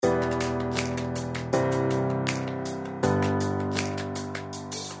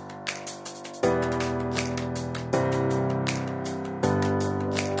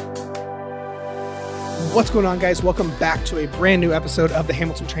What's going on, guys? Welcome back to a brand new episode of the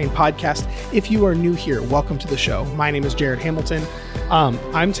Hamilton Train podcast. If you are new here, welcome to the show. My name is Jared Hamilton.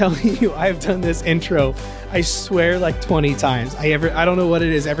 I'm telling you, I've done this intro, I swear, like 20 times. I don't know what it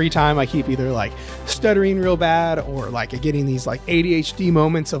is. Every time I keep either like stuttering real bad or like getting these like ADHD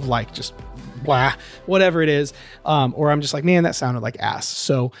moments of like just blah, whatever it is. Or I'm just like, man, that sounded like ass.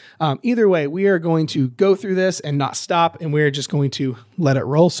 So either way, we are going to go through this and not stop, and we're just going to let it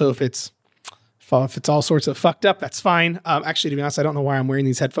roll. So if it's all sorts of fucked up, that's fine. Actually, to be honest, I don't know why I'm wearing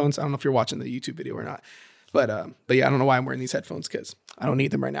these headphones. I don't know if you're watching the YouTube video or not, but yeah, I don't know why I'm wearing these headphones because I don't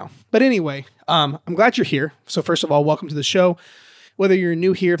need them right now. But anyway, I'm glad you're here. So first of all, welcome to the show. Whether you're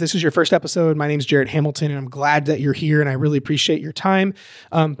new here, if this is your first episode, my name is Jared Hamilton, and I'm glad that you're here, and I really appreciate your time.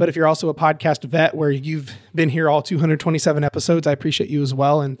 But if you're also a podcast vet where you've been here all 227 episodes, I appreciate you as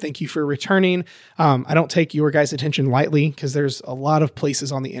well, and thank you for returning. I don't take your guys' attention lightly because there's a lot of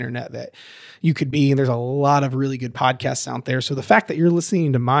places on the internet that you could be, and there's a lot of really good podcasts out there. So the fact that you're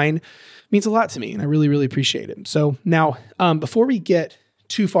listening to mine means a lot to me, and I really, really appreciate it. So now, before we get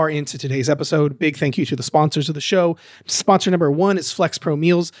too far into today's episode, big thank you to the sponsors of the show. Sponsor number one is Flex Pro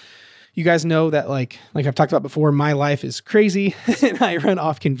Meals. You guys know that like I've talked about before, my life is crazy and I run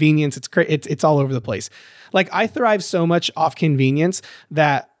off convenience. It's all over the place. Like I thrive so much off convenience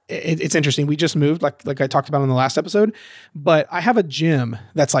that it's interesting. We just moved, like I talked about on the last episode, but I have a gym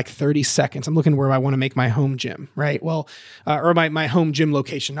that's like 30 seconds. I'm looking where I want to make my home gym, right? Well, or my home gym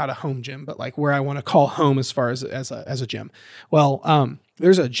location, not a home gym, but like where I want to call home as far as a gym. Well,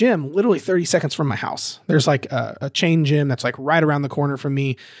 there's a gym literally 30 seconds from my house. There's like a chain gym that's like right around the corner from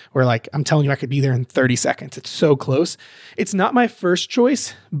me where like, I'm telling you, I could be there in 30 seconds. It's so close. It's not my first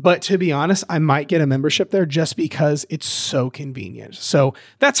choice, but to be honest, I might get a membership there just because it's so convenient. So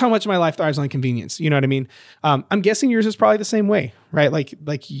that's how much my life thrives on convenience. You know what I mean? I'm guessing yours is probably the same way, right?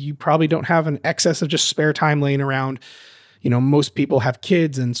 Like you probably don't have an excess of just spare time laying around. You know, most people have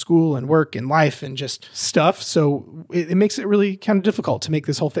kids and school and work and life and just stuff. So it makes it really kind of difficult to make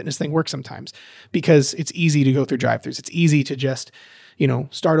this whole fitness thing work sometimes because it's easy to go through drive-thrus. It's easy to just, you know,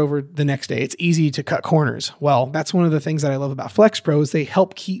 start over the next day. It's easy to cut corners. Well, that's one of the things that I love about Flex Pro is they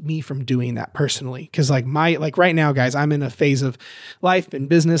help keep me from doing that personally. Cause like right now, guys, I'm in a phase of life and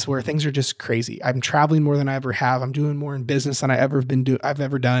business where things are just crazy. I'm traveling more than I ever have. I'm doing more in business than I've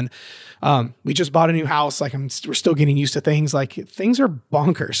ever done. We just bought a new house. Like we're still getting used to things. Like things are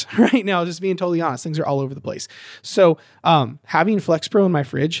bonkers right now. Just being totally honest, things are all over the place. So, having Flex Pro in my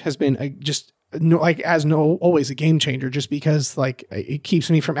fridge has been always a game changer just because like it keeps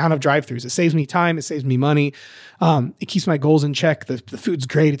me from out of drive-thrus. It saves me time. It saves me money. It keeps my goals in check. The food's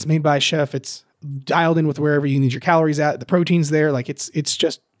great. It's made by a chef. It's dialed in with wherever you need your calories at. The protein's there. Like it's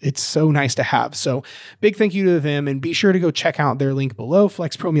so nice to have. So big thank you to them, and be sure to go check out their link below,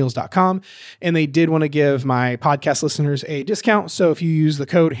 flexpromeals.com. And they did want to give my podcast listeners a discount. So if you use the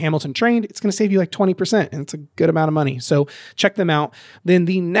code Hamilton Trained, it's going to save you like 20%, and it's a good amount of money. So check them out. Then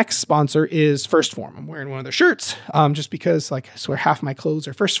the next sponsor is First Form. I'm wearing one of their shirts, just because like I swear half my clothes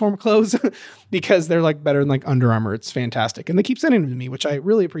are First Form clothes because they're like better than like Under Armour. It's fantastic. And they keep sending them to me, which I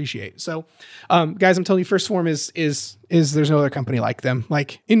really appreciate. So, guys, I'm telling you, First Form is there's no other company like them,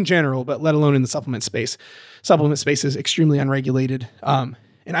 like in general, but let alone in the supplement space. Supplement space is extremely unregulated. And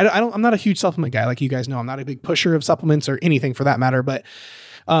I'm not a huge supplement guy. Like you guys know, I'm not a big pusher of supplements or anything for that matter, but,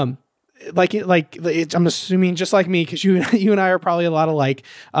 I'm assuming just like me, cause you and I are probably a lot alike.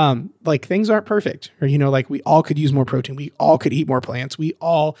 Like things aren't perfect, or, you know, like we all could use more protein. We all could eat more plants. We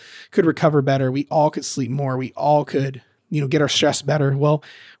all could recover better. We all could sleep more. We all could, you know, get our stress better. Well,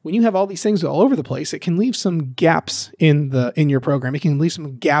 when you have all these things all over the place, it can leave some gaps in your program. It can leave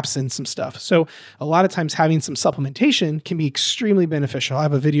some gaps in some stuff. So a lot of times having some supplementation can be extremely beneficial. I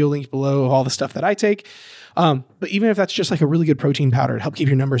have a video link below of all the stuff that I take. But even if that's just like a really good protein powder to help keep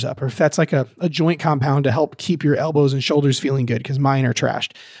your numbers up, or if that's like a joint compound to help keep your elbows and shoulders feeling good, because mine are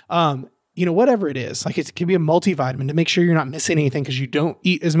trashed. You know, whatever it is, like it can be a multivitamin to make sure you're not missing anything because you don't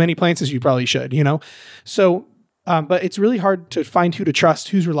eat as many plants as you probably should, you know? So, but it's really hard to find who to trust,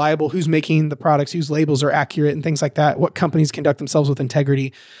 who's reliable, who's making the products, whose labels are accurate and things like that. What companies conduct themselves with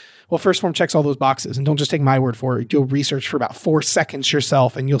integrity. Well, First Form checks all those boxes, and don't just take my word for it. You'll research for about 4 seconds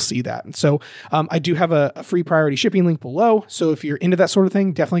yourself and you'll see that. And so I do have a free priority shipping link below. So if you're into that sort of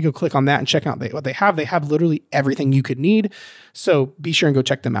thing, definitely go click on that and check out what they have. They have literally everything you could need. So be sure and go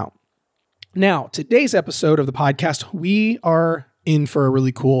check them out. Now, today's episode of the podcast, we are in for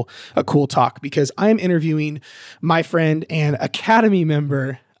a cool talk because I'm interviewing my friend and Academy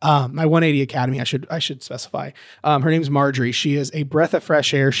member, My 180 Academy, I should specify. Her name's Marjorie. She is a breath of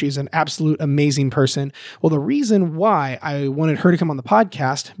fresh air. She's an absolute amazing person. Well, the reason why I wanted her to come on the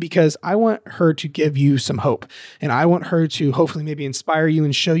podcast, because I want her to give you some hope, and I want her to hopefully maybe inspire you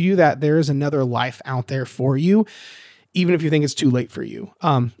and show you that there is another life out there for you, even if you think it's too late for you.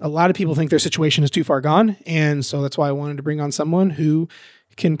 A lot of people think their situation is too far gone. And so that's why I wanted to bring on someone who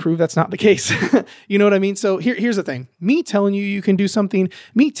can prove that's not the case. You know what I mean? So here's the thing. Me telling you can do something,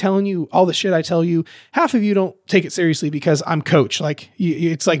 me telling you all the shit I tell you, half of you don't take it seriously because I'm coach. Like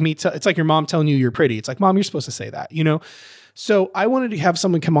it's like it's like your mom telling you you're pretty. It's like, Mom, you're supposed to say that, you know? So I wanted to have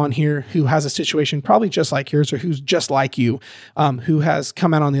someone come on here who has a situation probably just like yours, or who's just like you, who has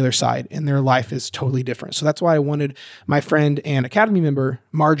come out on the other side and their life is totally different. So that's why I wanted my friend and Academy member,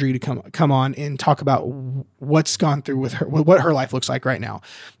 Marjorie, to come on and talk about what's gone through with her, what her life looks like right now.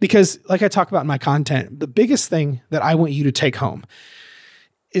 Because like I talk about in my content, the biggest thing that I want you to take home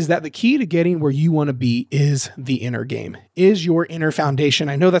is that the key to getting where you want to be is the inner game, is your inner foundation.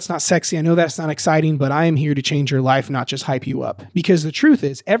 I know that's not sexy. I know that's not exciting, but I am here to change your life, not just hype you up. Because the truth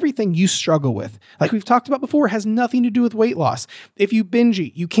is, everything you struggle with, like we've talked about before, has nothing to do with weight loss. If you binge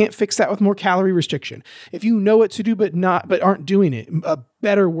eat, you can't fix that with more calorie restriction. If you know what to do, but aren't doing it, a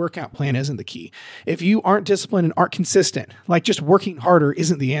better workout plan isn't the key. If you aren't disciplined and aren't consistent, like just working harder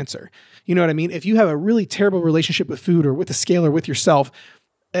isn't the answer. You know what I mean? If you have a really terrible relationship with food or with the scale or with yourself,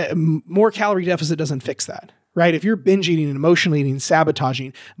 more calorie deficit doesn't fix that, right? If you're binge eating and emotional eating and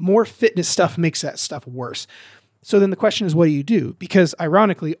sabotaging, more fitness stuff makes that stuff worse. So then the question is, what do you do? Because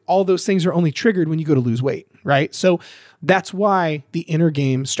ironically, all those things are only triggered when you go to lose weight, right? So that's why the inner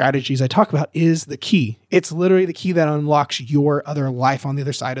game strategies I talk about is the key. It's literally the key that unlocks your other life on the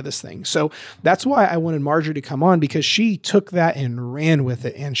other side of this thing. So that's why I wanted Marjorie to come on, because she took that and ran with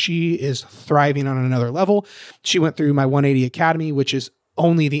it, and she is thriving on another level. She went through my 180 Academy, which is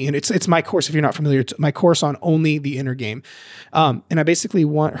only it's my course. If you're not familiar, it's my course on only the inner game. And I basically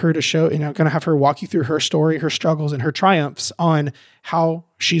want her to show, and I'm going to have her walk you through her story, her struggles, and her triumphs on how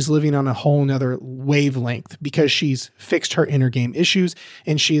she's living on a whole nother wavelength because she's fixed her inner game issues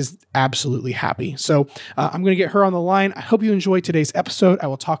and she is absolutely happy. So I'm going to get her on the line. I hope you enjoyed today's episode. I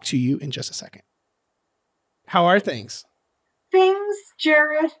will talk to you in just a second. How are things? Things,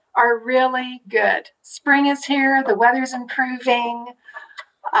 Jared, are really good. Spring is here. The weather's improving.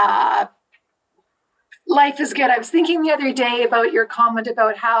 Life is good. I was thinking the other day about your comment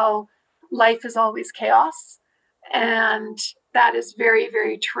about how life is always chaos. And that is very,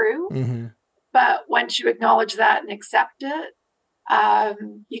 very true. Mm-hmm. But once you acknowledge that and accept it,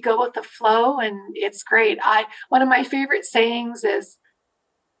 you go with the flow and it's great. One of my favorite sayings is,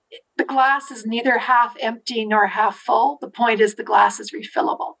 the glass is neither half empty nor half full. The point is the glass is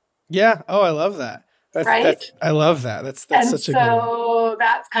refillable. Yeah. Oh, I love that. I love that. That's such a good one. So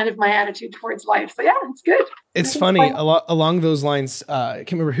that's kind of my attitude towards life. So yeah, it's good. It's funny. Along those lines, I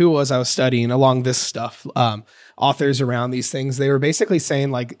can't remember who it was I was studying along this stuff. Authors around these things, they were basically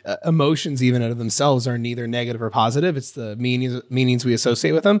saying like emotions even out of themselves are neither negative or positive. It's the meanings we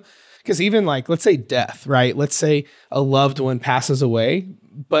associate with them. Because even like, let's say death, right? Let's say a loved one passes away,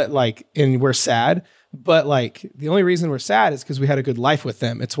 and we're sad. But like the only reason we're sad is because we had a good life with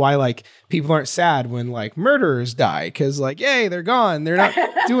them. It's why like people aren't sad when like murderers die, because like, yay, they're gone. They're not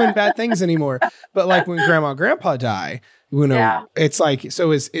doing bad things anymore. But like when grandma and grandpa die, it's like,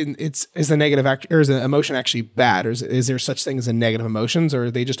 so is the negative or is the emotion actually bad? Or is there such thing as a negative emotions, or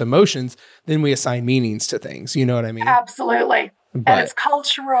are they just emotions? Then we assign meanings to things. You know what I mean? Absolutely. And it's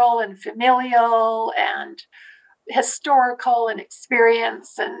cultural and familial and historical and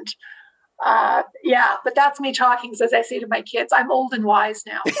experience and but that's me talking. So as I say to my kids, I'm old and wise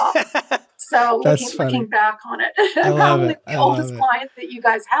now. So looking back on it, I'm probably the oldest client that you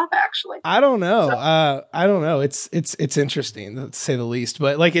guys have, actually. I don't know. I don't know. It's interesting to say the least,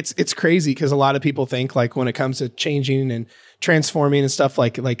 but like it's crazy because a lot of people think like when it comes to changing and transforming and stuff,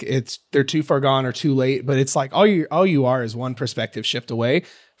 like they're too far gone or too late. But it's like all you are is one perspective shift away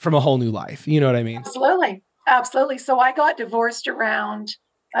from a whole new life. You know what I mean? Absolutely. So I got divorced around,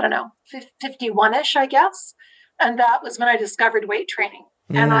 I don't know, 51-ish, I guess. And that was when I discovered weight training.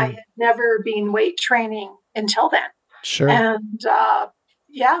 And I had never been weight training until then. Sure. And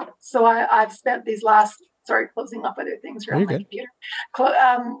so I've spent these closing up other things around my computer.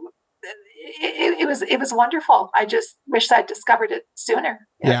 It was wonderful. I just wish I'd discovered it sooner.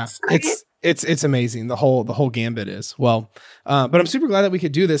 Yeah. It's amazing. The whole gambit is. Well, but I'm super glad that we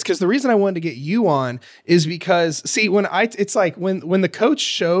could do this, because the reason I wanted to get you on is because, see, it's like when the coach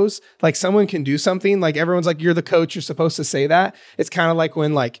shows like someone can do something, like everyone's like, you're the coach, you're supposed to say that. It's kind of like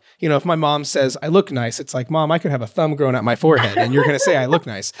when, like, you know, if my mom says I look nice, it's like, Mom, I could have a thumb growing out my forehead and you're going to say I look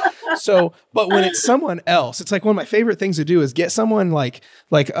nice. So, but when it's someone else, it's like one of my favorite things to do is get someone like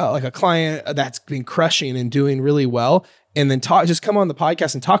a client that's been crushing and doing really well, and then just come on the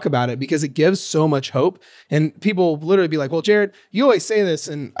podcast and talk about it, because it gives so much hope. And people literally be like, well, Jared, you always say this.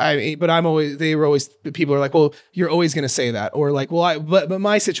 And people are like, well, you're always going to say that. Or like, well, but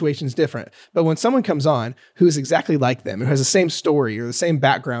my situation's different. But when someone comes on who is exactly like them, who has the same story or the same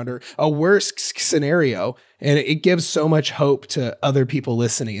background or a worse scenario, and it gives so much hope to other people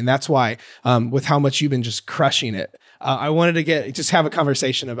listening. And that's why, with how much you've been just crushing it, I wanted to just have a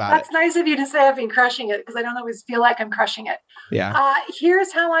conversation about it. That's nice of you to say I've been crushing it, because I don't always feel like I'm crushing it. Yeah.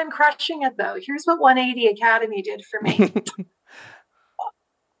 Here's how I'm crushing it, though. Here's what 180 Academy did for me.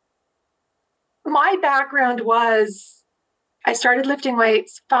 My background was, I started lifting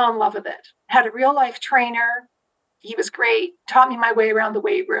weights, fell in love with it. Had a real life trainer. He was great. Taught me my way around the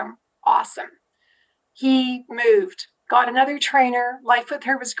weight room. Awesome. He moved. Got another trainer. Life with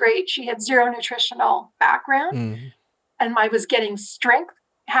her was great. She had zero nutritional background. Mm-hmm. And I was getting strength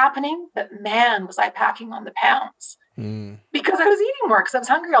happening, but man, was I packing on the pounds because I was eating more, because I was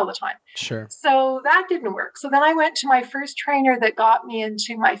hungry all the time. Sure. So that didn't work. So then I went to my first trainer that got me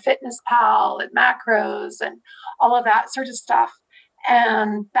into my Fitness Pal and macros and all of that sort of stuff.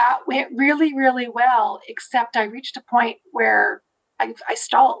 And that went really, really well, except I reached a point where I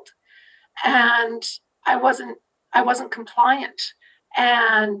stalled and I wasn't compliant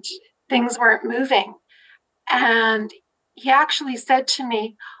and things weren't moving. And he actually said to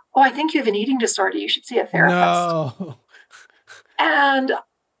me, "Oh, I think you have an eating disorder. You should see a therapist." No. And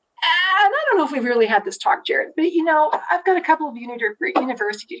I don't know if we've really had this talk, Jared, but you know, I've got a couple of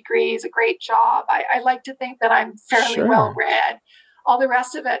university degrees, a great job. I like to think that I'm fairly well read, all the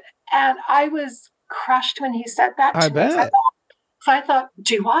rest of it. And I was crushed when he said that to me. Bet. So I thought,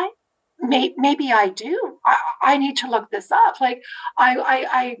 do I? Maybe I do. I need to look this up. Like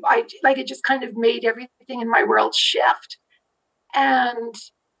I like, it just kind of made everything in my world shift. And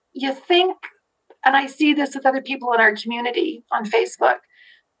you think, and I see this with other people in our community on Facebook,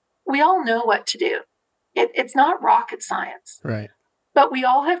 we all know what to do. It's not rocket science. Right. But we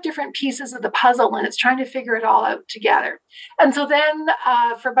all have different pieces of the puzzle, and it's trying to figure it all out together. And so then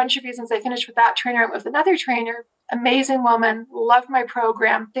for a bunch of reasons, I finished with that trainer. I went with another trainer, amazing woman, loved my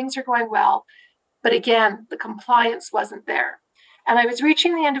program. Things are going well. But again, the compliance wasn't there. And I was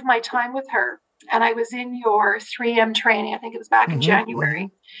reaching the end of my time with her. And I was in your 3M training. I think it was back in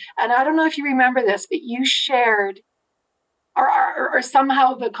January. And I don't know if you remember this, but you shared, or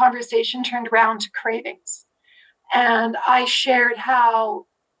somehow the conversation turned around to cravings. And I shared how,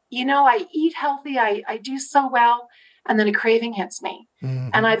 you know, I eat healthy, I do so well, and then a craving hits me. Mm-hmm.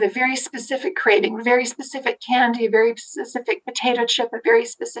 And I have a very specific craving, a very specific candy, a very specific potato chip, a very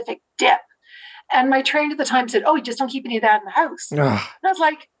specific dip. And my trainer at the time said, "Oh, you just don't keep any of that in the house." And I was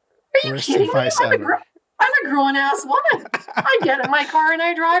like, "Are you kidding me? I'm a grown-ass woman. I get in my car and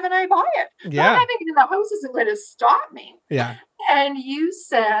I drive and I buy it. Yeah. Not having it in the house isn't going to stop me." Yeah. And you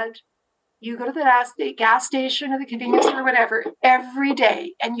said, you go to the gas station or the convenience store or whatever every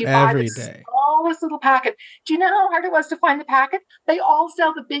day, and you buy the smallest little packet. Do you know how hard it was to find the packet? They all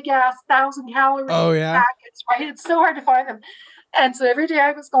sell the big ass 1,000-calorie packets, right? It's so hard to find them. And so every day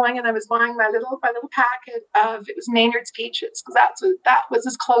I was going and I was buying my little packet of, it was Maynard's Peaches, because that was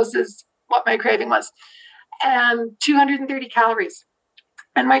as close as what my craving was, and 230 calories.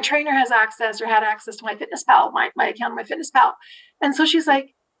 And my trainer had access to my Fitness Pal, my account on my Fitness Pal. And so she's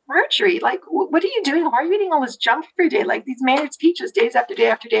like, "Marjorie, like, what are you doing? Why are you eating all this junk every day? Like these Maynard's Peaches, days after day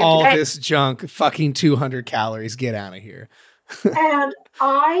after day after day. All this junk, fucking 200 calories. Get out of here." And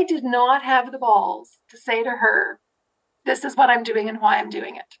I did not have the balls to say to her, "This is what I'm doing and why I'm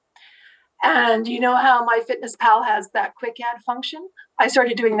doing it." And you know how my Fitness Pal has that quick add function? I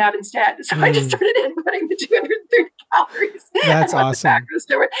started doing that instead. So I just started inputting the 230 calories. That's awesome.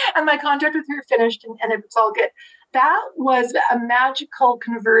 And my contract with her finished, and it was all good. That was a magical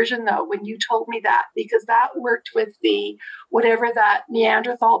conversion, though, when you told me that, because that worked with the whatever that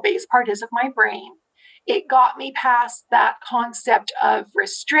Neanderthal base part is of my brain. It got me past that concept of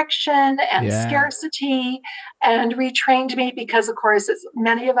restriction and scarcity, and retrained me because, of course, as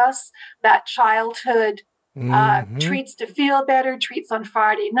many of us, that childhood treats to feel better, treats on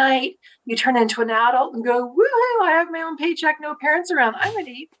Friday night. You turn into an adult and go, "Woohoo, I have my own paycheck, no parents around. I'm going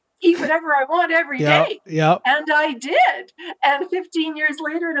to eat eat whatever I want every day. Yep. And I did. And 15 years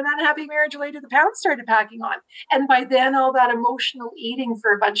later, in an unhappy marriage later, the pounds started packing on. And by then, all that emotional eating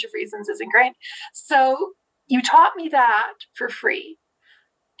for a bunch of reasons is ingrained. So you taught me that for free.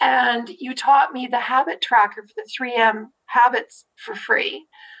 And you taught me the habit tracker for the 3M habits for free.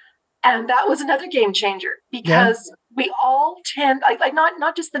 And that was another game changer because we all tend, like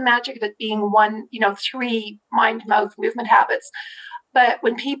not just the magic of it being one, 3 mind, mouth, movement habits, but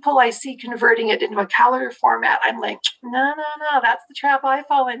when people I see converting it into a calendar format, I'm like, no, that's the trap I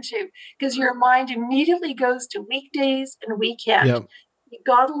fall into, because your mind immediately goes to weekdays and weekend. Yep. You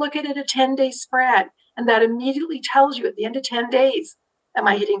got to look at it a 10-day spread, and that immediately tells you at the end of 10 days, am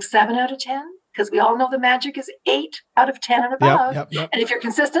I hitting 7 out of 10? Because we all know the magic is 8 out of 10 and above. Yep. And if you're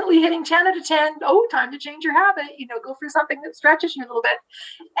consistently hitting 10 out of 10, time to change your habit. Go for something that stretches you a little bit.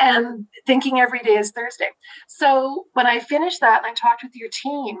 And thinking every day is Thursday. So when I finished that and I talked with your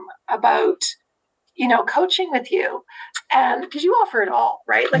team about, coaching with you, and because you offer it all,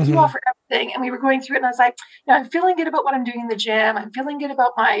 right? Like you offer everything. And we were going through it and I was like, I'm feeling good about what I'm doing in the gym. I'm feeling good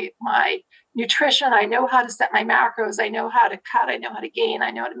about my nutrition. I know how to set my macros. I know how to cut. I know how to gain.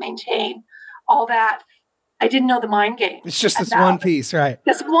 I know how to maintain. All that. I didn't know the mind game. It's just this one piece, right?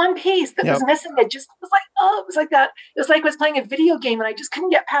 This one piece that was missing. It just was like, it was like that. It was like I was playing a video game and I just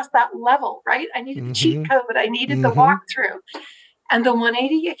couldn't get past that level, right? I needed the cheat code. I needed the walkthrough. And the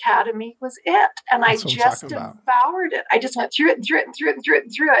 180 Academy was it. And I just devoured it. I just went through it and through it and through it and through it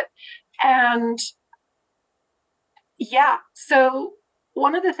and through it. And so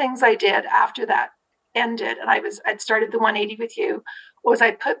one of the things I did after that ended, and I'd started the 180 with you, was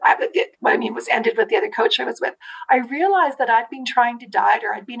was ended with the other coach I was with. I realized that I'd been trying to diet,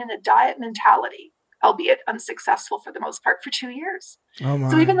 or I'd been in a diet mentality, albeit unsuccessful for the most part, for 2 years. Oh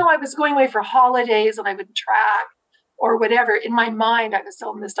my. So even though I was going away for holidays and I would track or whatever, in my mind, I was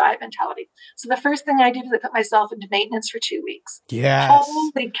still in this diet mentality. So the first thing I did is I put myself into maintenance for 2 weeks. Yes.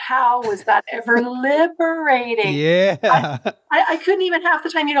 Holy cow, was that ever liberating. Yeah. I couldn't even half the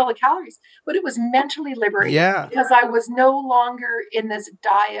time eat all the calories, but it was mentally liberating because I was no longer in this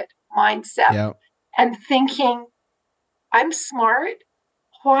diet mindset and thinking, I'm smart.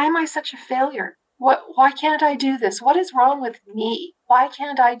 Why am I such a failure? Why can't I do this? What is wrong with me? Why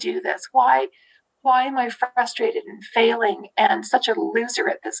can't I do this? Why am I frustrated and failing and such a loser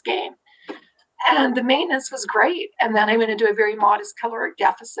at this game? And the maintenance was great. And then I went into a very modest caloric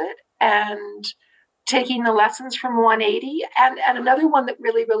deficit and taking the lessons from 180. And another one that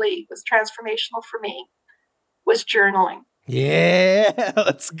really, really was transformational for me was journaling. Yeah,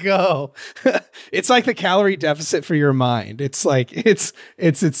 let's go. It's like the calorie deficit for your mind. It's like,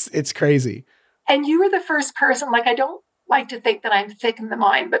 it's crazy. And you were the first person, like, I don't like to think that I'm thick in the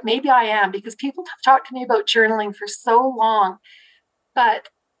mind, but maybe I am, because people have talked to me about journaling for so long, but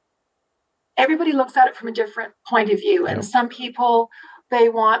everybody looks at it from a different point of view. And some people, they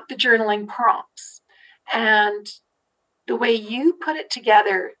want the journaling prompts, and the way you put it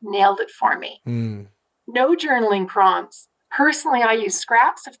together nailed it for me. No journaling prompts. Personally, I use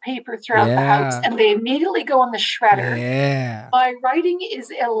scraps of paper throughout the house, and they immediately go in the shredder. My writing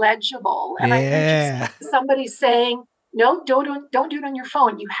is illegible, and I heard somebody saying, no, don't do it on your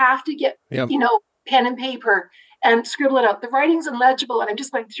phone. You have to get, pen and paper and scribble it out. The writing's illegible, and I'm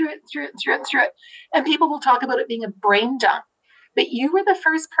just going through it. And people will talk about it being a brain dump. But you were the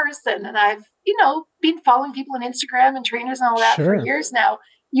first person, and I've, been following people on Instagram and trainers and all that for years now.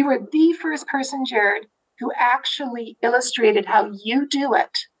 You were the first person, Jared, who actually illustrated how you do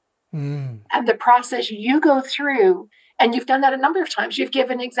it and the process you go through. And you've done that a number of times. You've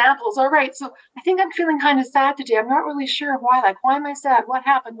given examples. All right, so I think I'm feeling kind of sad today. I'm not really sure why. Like, why am I sad? What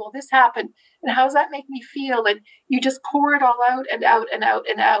happened? Well, this happened. And how does that make me feel? And you just pour it all out and out and out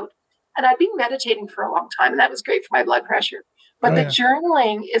and out. And I'd been meditating for a long time, and that was great for my blood pressure. But the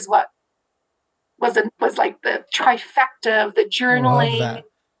journaling is what was like the trifecta of the journaling,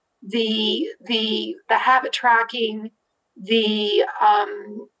 the habit tracking, the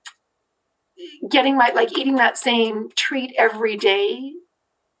getting eating that same treat every day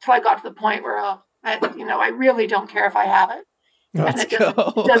till I got to the point where I really don't care if I have it.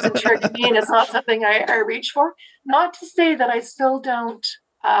 It doesn't trigger me, and it's not something I reach for. Not to say that I still don't.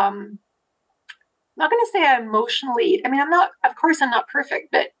 I'm not going to say I emotionally eat. I mean, of course I'm not perfect,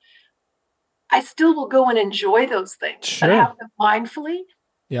 but I still will go and enjoy those things. But have them mindfully.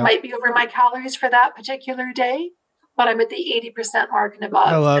 Might be over my calories for that particular day, but I'm at the 80% mark and above.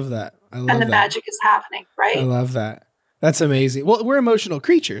 I love that. And the magic is happening, right? I love that. That's amazing. Well, we're emotional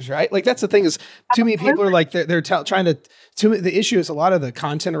creatures, right? Like that's the thing is too many people are like, they're trying to, the issue is a lot of the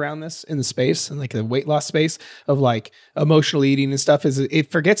content around this in the space and like the weight loss space of like emotional eating and stuff is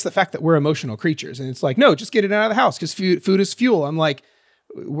it forgets the fact that we're emotional creatures. And it's like, no, just get it out of the house because food is fuel. I'm like,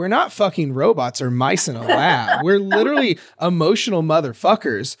 we're not fucking robots or mice in a lab. We're literally emotional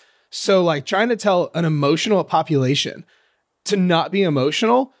motherfuckers. So like trying to tell an emotional population to not be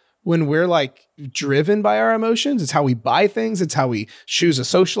emotional when we're like driven by our emotions, it's how we buy things. It's how we choose to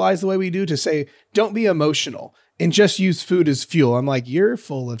socialize the way we do, to say, don't be emotional and just use food as fuel. I'm like, you're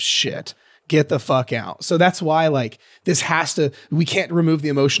full of shit. Get the fuck out. So that's why like we can't remove the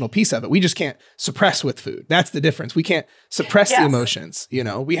emotional piece of it. We just can't suppress with food. That's the difference. We can't suppress the emotions. You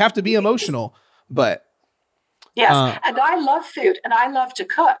know, we have to be emotional, but. Yes. And I love food and I love to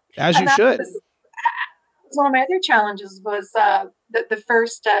cook. As you should. One of my other challenges was the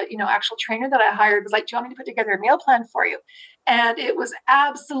first, actual trainer that I hired was like, do you want me to put together a meal plan for you? And it was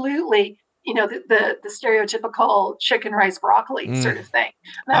absolutely, the stereotypical chicken, rice, broccoli sort of thing.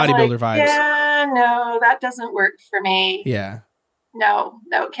 Bodybuilder vibes. Yeah, no, that doesn't work for me. Yeah. No,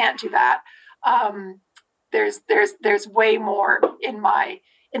 can't do that. There's way more in my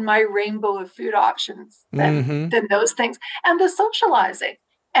rainbow of food options than those things. And the socializing.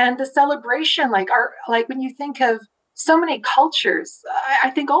 And the celebration, like when you think of so many cultures, I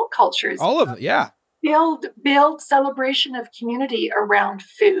think all cultures, all of it, yeah, build celebration of community around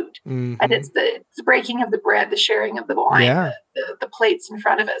food, and it's the breaking of the bread, the sharing of the wine, the plates in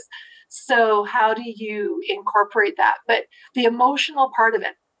front of us. So how do you incorporate that? But the emotional part of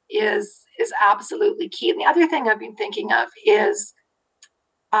it is absolutely key. And the other thing I've been thinking of is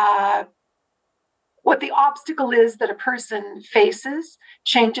what the obstacle is that a person faces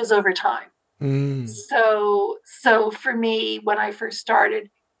changes over time. So for me, when I first started,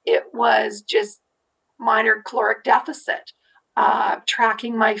 it was just minor caloric deficit,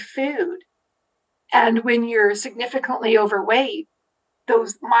 tracking my food. And when you're significantly overweight,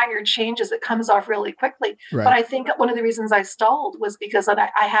 those minor changes, it comes off really quickly. Right. But I think one of the reasons I stalled was because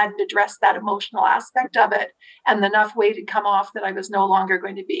I hadn't addressed that emotional aspect of it, and enough weight had come off that I was no longer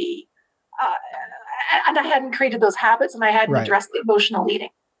going to be and I hadn't created those habits, and I hadn't addressed the emotional eating.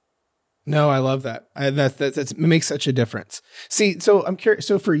 No, I love that. That makes such a difference. See, so I'm curious.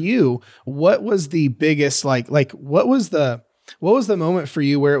 So for you, what was the biggest, what was the moment for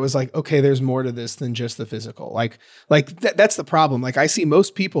you where it was like, okay, there's more to this than just the physical? That's the problem. Like I see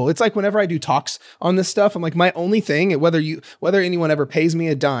most people, it's like whenever I do talks on this stuff, I'm like, my only thing, whether anyone ever pays me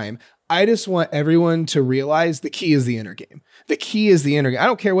a dime, I just want everyone to realize the key is the inner game. The key is the inner game. I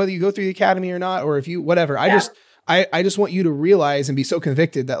don't care whether you go through the academy or not, or if you, whatever. I just want you to realize and be so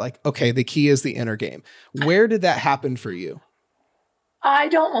convicted that like, okay, the key is the inner game. Where did that happen for you? I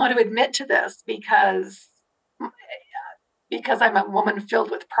don't want to admit to this because I'm a woman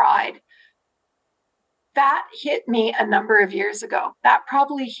filled with pride. That hit me a number of years ago. That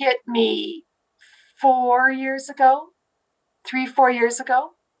probably hit me 4 years ago, 3-4 years ago.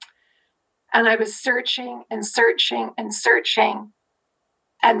 And I was searching and searching and searching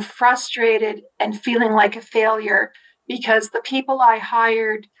and frustrated and feeling like a failure because the people I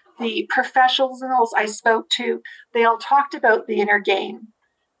hired, the professionals I spoke to, they all talked about the inner game,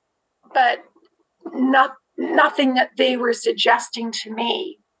 but nothing that they were suggesting to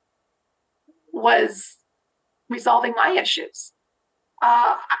me was resolving my issues.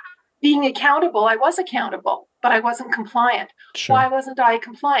 Being accountable, I was accountable, but I wasn't compliant. Sure. Why wasn't I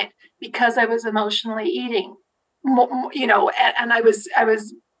compliant? Because I was emotionally eating, and I was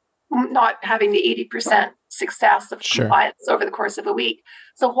not having the 80% success of compliance over the course of a week.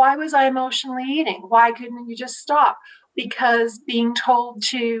 So why was I emotionally eating? Why couldn't you just stop? Because being told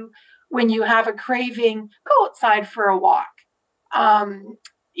to, when you have a craving, go outside for a walk, or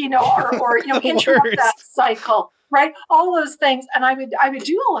interrupt that cycle. Right, all those things, and I would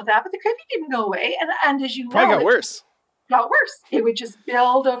do all of that, but the craving didn't go away, and as you know, probably got worse. It would just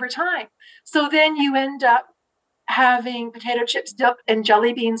build over time. So then you end up having potato chips, dip, and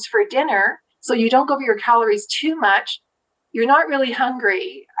jelly beans for dinner. So you don't go over your calories too much. You're not really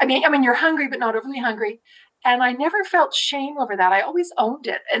hungry. I mean, you're hungry, but not overly hungry. And I never felt shame over that. I always owned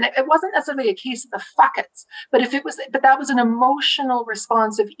it. And it wasn't necessarily a case of the fuckets, but that was an emotional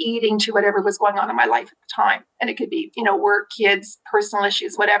response of eating to whatever was going on in my life at the time. And it could be, work, kids, personal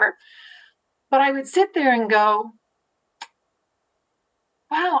issues, whatever. But I would sit there and go,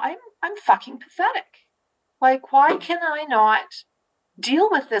 wow, I'm fucking pathetic. Like, why can I not deal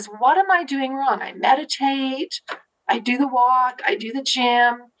with this? What am I doing wrong? I meditate, I do the walk, I do the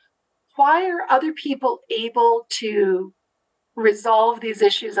gym. Why are other people able to resolve these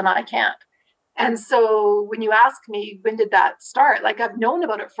issues and I can't? And so when you ask me, when did that start? Like, I've known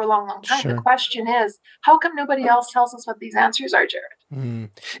about it for a long, long time. Sure. The question is, how come nobody else tells us what these answers are, Jared?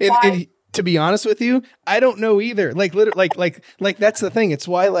 And to be honest with you, I don't know either. Like, literally, like that's the thing. It's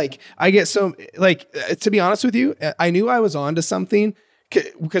why, like, I get so, like, to be honest with you, I knew I was onto something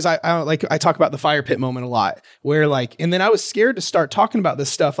because I talk about the fire pit moment a lot, where like, and then I was scared to start talking about this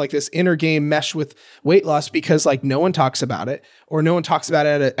stuff, like this inner game mesh with weight loss, because like no one talks about it, or no one talks about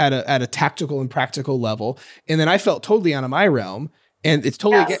it at a tactical and practical level. And then I felt totally out of my realm. And it's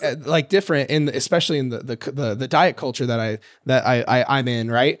totally like different especially in the diet culture that I'm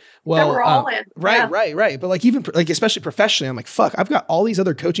in, right? Well, that we're all in. Right. But like, even like, especially professionally, I'm like, fuck, I've got all these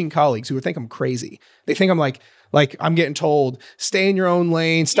other coaching colleagues who think I'm crazy. They think I'm like I'm getting told, stay in your own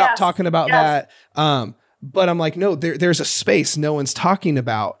lane, stop talking about that. But I'm like, no, there's a space no one's talking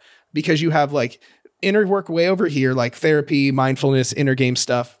about, because you have like inner work way over here, like therapy, mindfulness, inner game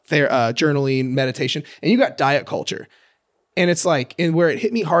stuff, journaling, meditation, and you got diet culture. And it's like, and where it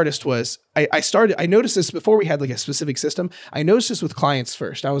hit me hardest was I noticed this before we had like a specific system. I noticed this with clients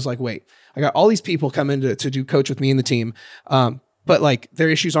first. I was like, wait, I got all these people come in to do coach with me and the team. But like their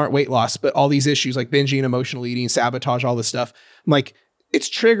issues aren't weight loss, but all these issues like binging, emotional eating, sabotage, all this stuff. I'm like, it's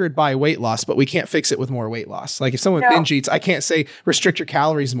triggered by weight loss, but we can't fix it with more weight loss. Like if someone binge eats, I can't say restrict your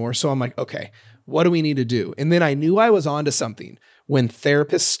calories more. So I'm like, okay, what do we need to do? And then I knew I was onto something when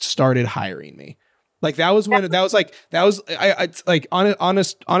therapists started hiring me. Like that was when I like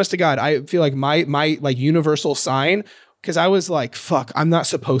honest to God, I feel like my like universal sign, because I was like, fuck, I'm not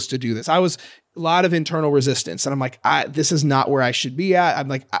supposed to do this. I was a lot of internal resistance, and I'm like, this is not where I should be at. I'm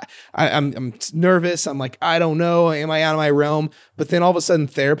like, I'm nervous. I'm like, I don't know. Am I out of my realm? But then all of a sudden,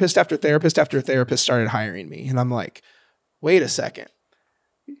 therapist after therapist after therapist started hiring me, and I'm like, wait a second.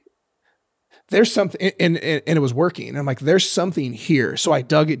 There's something, and it was working. And I'm like, there's something here. So I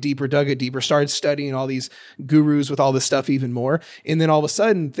dug it deeper, started studying all these gurus with all this stuff even more. And then all of a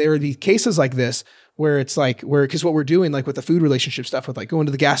sudden there are these cases like this where it's like, because what we're doing, like with the food relationship stuff, with like going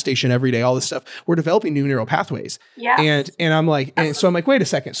to the gas station every day, all this stuff, we're developing new neural pathways. Yeah. And I'm like, and so I'm like, wait a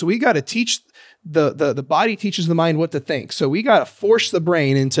second. So we got to teach the body teaches the mind what to think. So we got to force the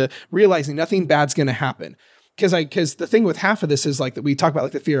brain into realizing nothing bad's going to happen. Because the thing with half of this is like that we talk about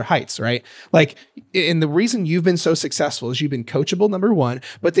like the fear of heights, right? Like, and the reason you've been so successful is you've been coachable, number one,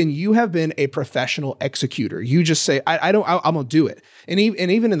 but then you have been a professional executor. You just say, I'm gonna do it. And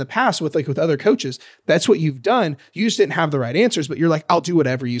even in the past with other coaches, that's what you've done. You just didn't have the right answers, but you're like, I'll do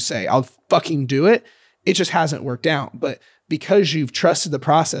whatever you say. I'll fucking do it. It just hasn't worked out. But because you've trusted the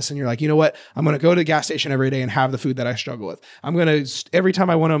process and you're like, you know what, I'm going to go to the gas station every day and have the food that I struggle with. I'm going to, every time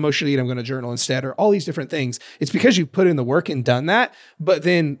I want to emotionally eat, I'm going to journal instead, or all these different things. It's because you've put in the work and done that. But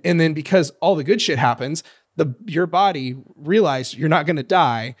then because all the good shit happens, your body realized you're not going to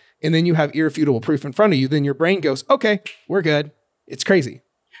die. And then you have irrefutable proof in front of you. Then your brain goes, okay, we're good. It's crazy.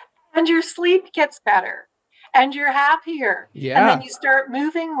 And your sleep gets better. And you're happier. Yeah. And then you start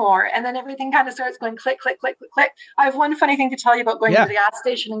moving more. And then everything kind of starts going click, click, click, click, click. I have one funny thing to tell you about going to the gas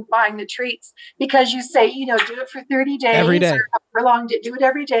station and buying the treats, because you say, do it for 30 days. Every day. Or however long, do it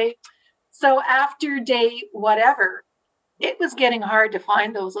every day. So after day whatever, it was getting hard to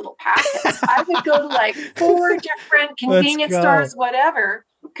find those little packets. I would go to like 4 different convenience stores, whatever,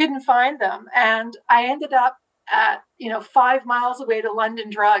 couldn't find them. And I ended up at, 5 miles away to London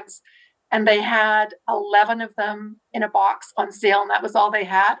Drugs. And they had 11 of them in a box on sale, and that was all they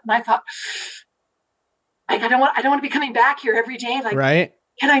had. And I thought, like, I don't want to be coming back here every day. Like, right?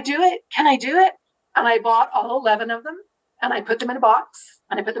 Can I do it? Can I do it? And I bought all 11 of them, and I put them in a box,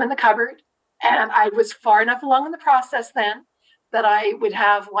 and I put them in the cupboard. And I was far enough along in the process then that I would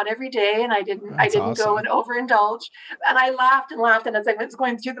have one every day, and I didn't awesome. Go and overindulge. And I laughed, and as I was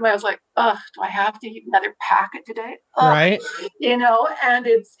going through them, I was like, "Ugh, do I have to eat another packet today?" Ugh. Right? And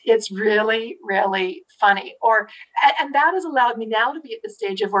it's really, really funny. And that has allowed me now to be at the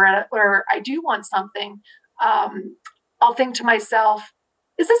stage of where I do want something. I'll think to myself,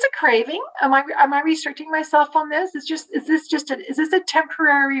 is this a craving? Am I restricting myself on this? Is this a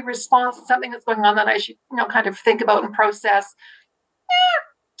temporary response to something that's going on that I should, kind of think about and process?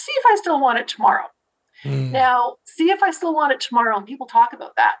 See if I still want it tomorrow. Now, see if I still want it tomorrow. And people talk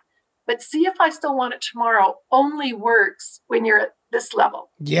about that. But see if I still want it tomorrow only works when you're at this level.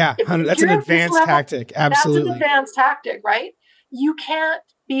 Yeah, that's an advanced tactic. Absolutely. That's an advanced tactic, right? You can't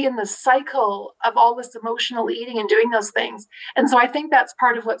be in the cycle of all this emotional eating and doing those things. And so I think that's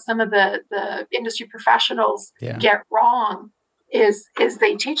part of what some of the industry professionals get wrong is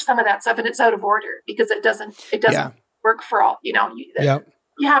they teach some of that stuff and it's out of order because it doesn't work for all,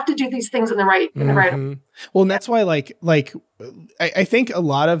 you have to do these things in the right Well, and that's why I think a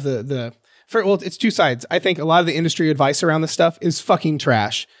lot of the well, it's two sides. I think a lot of the industry advice around this stuff is fucking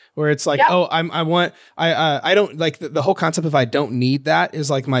trash. Where it's like, oh, I don't like the whole concept of I don't need that is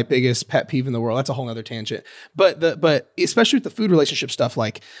like my biggest pet peeve in the world. That's a whole nother tangent. But especially with the food relationship stuff,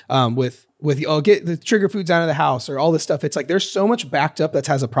 like with I'll get the trigger foods out of the house or all this stuff. It's like there's so much backed up that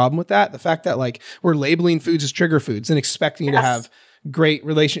has a problem with that. The fact that like we're labeling foods as trigger foods and expecting to have great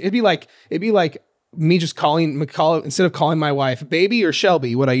relation. It'd be like me just instead of calling my wife baby or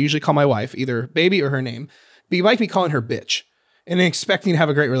Shelby, what I usually call my wife, either baby or her name, be like me calling her bitch. And then expecting to have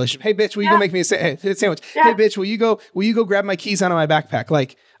a great relationship. Hey, bitch, will you go make me a sandwich? Yeah. Hey, bitch, will you go grab my keys out of my backpack?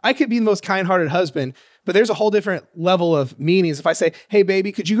 Like, I could be the most kind-hearted husband, but there's a whole different level of meanings. If I say, hey,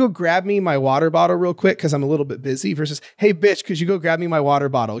 baby, could you go grab me my water bottle real quick because I'm a little bit busy versus, hey, bitch, could you go grab me my water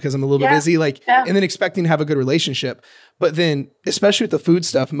bottle because I'm a little bit busy? Like, and then expecting to have a good relationship. But then, especially with the food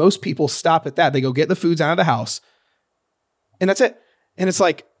stuff, most people stop at that. They go get the foods out of the house and that's it. And it's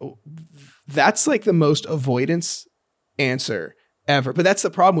like, that's like the most avoidance answer ever. But that's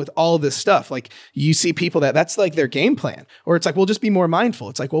the problem with all of this stuff. Like you see people that's like their game plan, or it's like, we'll just be more mindful.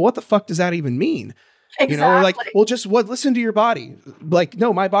 It's like, well, what the fuck does that even mean? Exactly. You know, or like, well, just listen to your body. Like,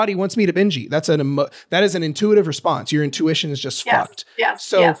 no, my body wants me to binge eat. That is an intuitive response. Your intuition is just fucked. Yes.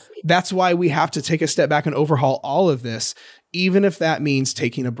 So that's why we have to take a step back and overhaul all of this, even if that means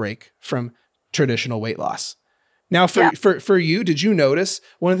taking a break from traditional weight loss. Now, for you, did you notice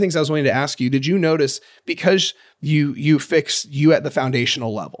one of the things I was wanting to ask you? Did you notice because you fix you at the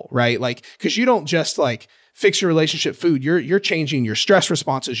foundational level, right? Like, because you don't just like fix your relationship food. You're changing your stress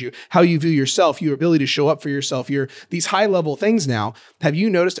responses, how you view yourself, your ability to show up for yourself. These high level things now. Have you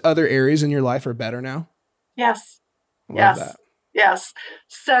noticed other areas in your life are better now? Yes. Yes.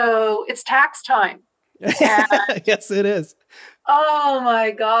 So it's tax time. Yes, it is. Oh my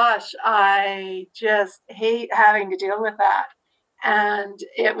gosh, I just hate having to deal with that. And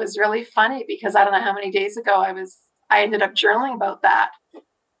it was really funny because I don't know how many days ago I ended up journaling about that.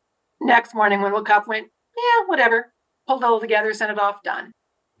 Next morning when I woke up, went, yeah, whatever. Pulled it all together, sent it off, done.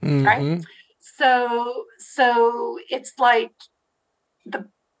 Mm-hmm. Right? So it's like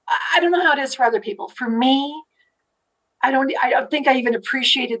I don't know how it is for other people. For me, I don't think I even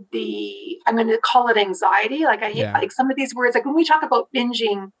appreciated I'm going to call it anxiety. Like I hate like some of these words, like when we talk about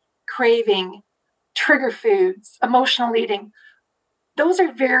binging, craving, trigger foods, emotional eating, those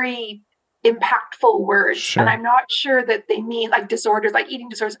are very impactful words. Sure. And I'm not sure that they mean like disorders, like eating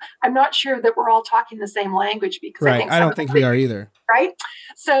disorders. I'm not sure that we're all talking the same language because I don't think we are either. Right.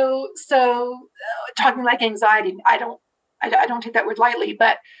 So talking like anxiety, I don't take that word lightly,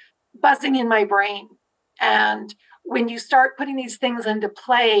 but buzzing in my brain. And when you start putting these things into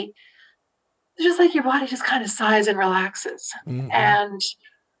play, just like your body just kind of sighs and relaxes. Mm-hmm. And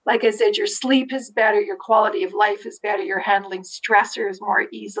like I said, your sleep is better, your quality of life is better, you're handling stressors more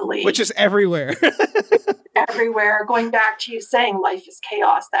easily. Which is everywhere. Everywhere. Going back to you saying life is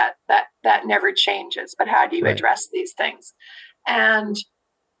chaos, that never changes. But how do you address these things? And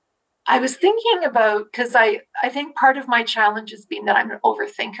I was thinking about, because I think part of my challenge has been that I'm an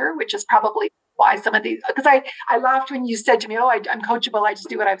overthinker, which is probably why some of these, because I laughed when you said to me, I'm coachable, I just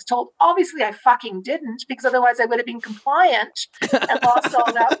do what I was told. Obviously, I fucking didn't, because otherwise I would have been compliant and lost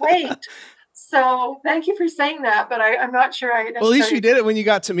all that weight. So thank you for saying that, but I'm not sure I necessarily... Well, at least you did it when you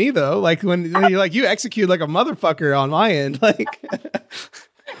got to me, though. Like when you're like, you execute like a motherfucker on my end. Like...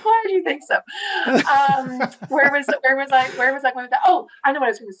 Why do you think so? Where was I going with that? Oh, I know what I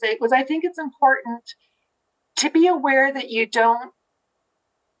was going to say. I think it's important to be aware that you don't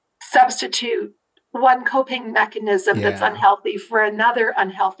substitute one coping mechanism that's unhealthy for another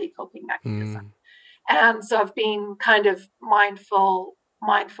unhealthy coping mechanism. And so I've been kind of mindful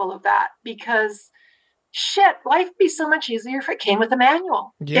of that, because shit, life would be so much easier if it came with a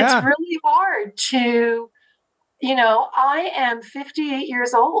manual. Yeah. It's really hard to... I am 58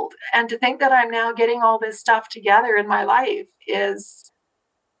 years old, and to think that I'm now getting all this stuff together in my life it's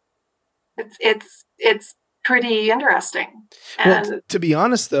pretty interesting. And well, to be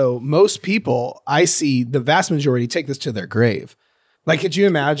honest, though, most people I see, the vast majority, take this to their grave. Like, could you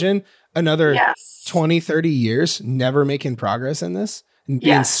imagine another 20, 30 years never making progress in this and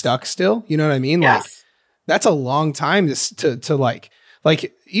being stuck still? You know what I mean? Like, that's a long time to like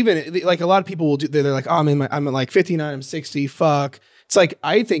even like a lot of people will do, they're like, oh, I'm like 59, I'm 60, fuck. It's like,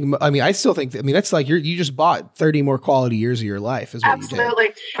 I still think that's like you just bought 30 more quality years of your life is what Absolutely.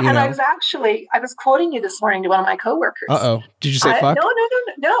 you did. And I was quoting you this morning to one of my coworkers. Uh-oh. Did you say fuck?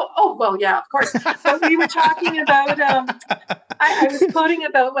 No. Oh, well, yeah, of course. But we were talking about, I was quoting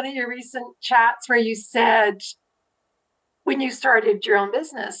about one of your recent chats where you said, when you started your own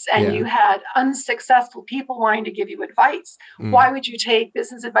business and you had unsuccessful people wanting to give you advice, why would you take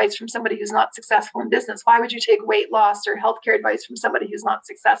business advice from somebody who's not successful in business? Why would you take weight loss or healthcare advice from somebody who's not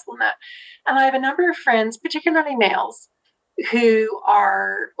successful in that? And I have a number of friends, particularly males, who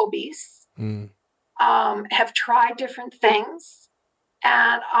are obese, have tried different things.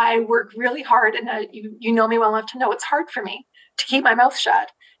 And I work really hard, and you know me well enough to know it's hard for me to keep my mouth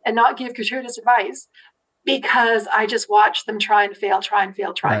shut and not give gratuitous advice, because I just watch them try and fail.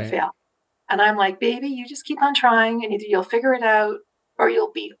 And I'm like, baby, you just keep on trying, and either you'll figure it out or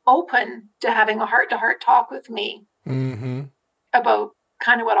you'll be open to having a heart-to-heart talk with me about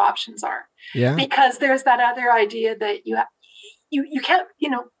kind of what options are. Yeah. Because there's that other idea that you can't,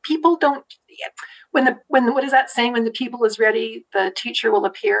 people don't, what is that saying? When the people is ready, the teacher will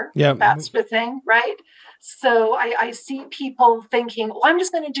appear. Yeah. That sort of thing, right? So I see people thinking, well, I'm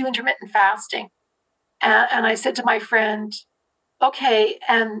just going to do intermittent fasting. And I said to my friend, okay,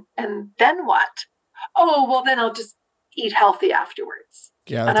 and then what? Oh, well, then I'll just eat healthy afterwards.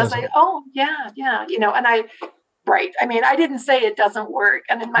 Yeah. And I was like, oh, yeah. And right. I mean, I didn't say it doesn't work.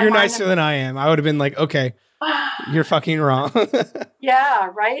 And in my You're mind, nicer than I am. I would have been like, okay, you're fucking wrong.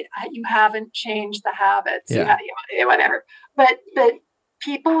 Yeah, right. You haven't changed the habits. Yeah. Whatever. But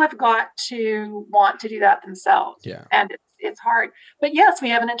people have got to want to do that themselves. Yeah. And it's hard. But yes, we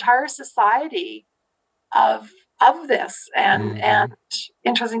have an entire society of this, and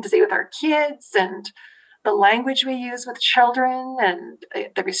interesting to see with our kids, and the language we use with children, and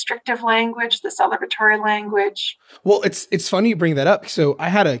the restrictive language, the celebratory language. Well, it's funny you bring that up. So I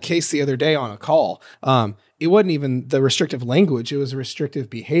had a case the other day on a call. It wasn't even the restrictive language. It was a restrictive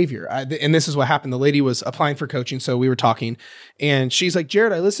behavior. And this is what happened. The lady was applying for coaching. So we were talking, and she's like,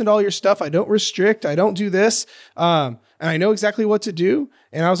 Jared, I listened to all your stuff. I don't restrict. I don't do this. And I know exactly what to do.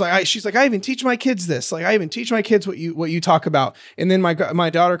 And I was like, she's like, I even teach my kids this. Like, I even teach my kids what you talk about. And then my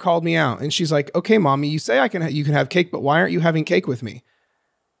daughter called me out, and she's like, okay, mommy, you say you can have cake, but why aren't you having cake with me?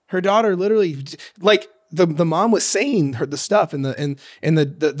 Her daughter literally, like, the mom was saying the stuff, and the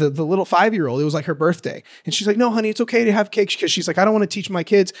little 5-year-old, it was like her birthday. And she's like, no, honey, it's okay to have cake. Because she's like, I don't want to teach my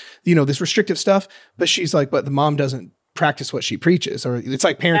kids, this restrictive stuff. But she's like, but the mom doesn't practice what she preaches, or it's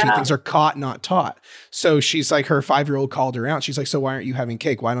like parenting things are caught, not taught. So she's like, her 5-year-old called her out. She's like, so why aren't you having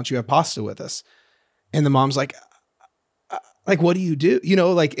cake? Why don't you have pasta with us? And the mom's like, what do you do?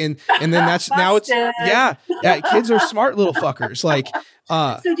 And then that's now it's, kids are smart little fuckers. Like,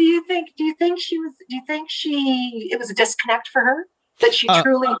 so do you think it was a disconnect for her, that she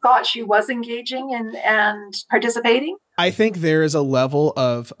truly thought she was engaging and participating? I think there is a level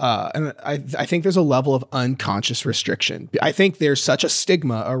of, and I think there's a level of unconscious restriction. I think there's such a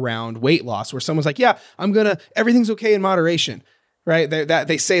stigma around weight loss where someone's like, yeah, everything's okay in moderation. Right.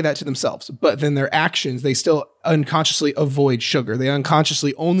 They say that to themselves, but then their actions, they still unconsciously avoid sugar. They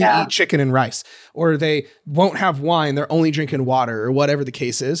unconsciously only eat chicken and rice, or they won't have wine. They're only drinking water, or whatever the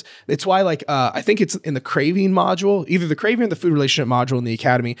case is. It's why, like, I think it's in the craving module, either the craving or the food relationship module in the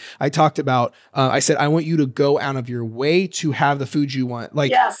academy. I talked about, I said, I want you to go out of your way to have the food you want.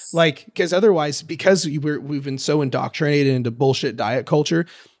 Like, because otherwise, because we've been so indoctrinated into bullshit diet culture,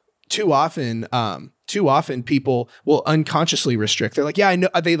 too often people will unconsciously restrict. They're like, yeah, I know.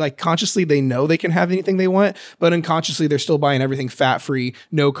 They like consciously, they know they can have anything they want, but unconsciously they're still buying everything fat-free,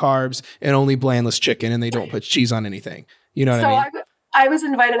 no carbs, and only blandless chicken. And they don't put cheese on anything. You know what I mean? I was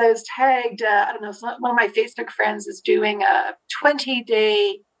invited, I was tagged. I don't know. One of my Facebook friends is doing a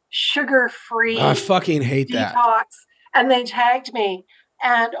 20-day sugar-free I fucking hate detox, that. and they tagged me,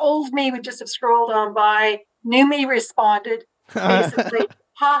 and old me would just have scrolled on by. New me responded basically,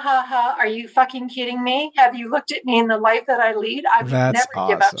 ha ha ha, are you fucking kidding me? Have you looked at me in the life that I lead? I would never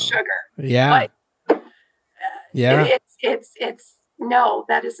give up sugar. Yeah. But, it's no,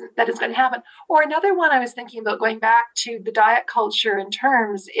 that isn't going to happen. Or another one I was thinking about, going back to the diet culture in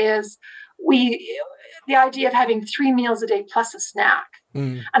terms, is the idea of having 3 meals a day plus a snack.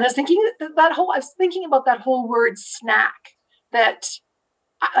 And I was thinking about that whole word snack, that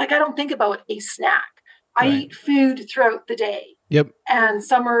I don't think about a snack. I eat food throughout the day. Yep. And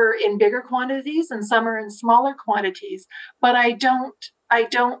some are in bigger quantities and some are in smaller quantities, but I don't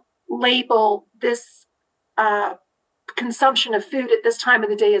label this consumption of food at this time of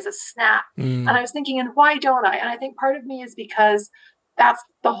the day as a snack. And I was thinking, and why don't I? And I think part of me is because that's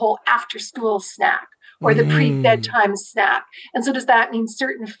the whole after school snack, or the pre-bedtime snack. And so does that mean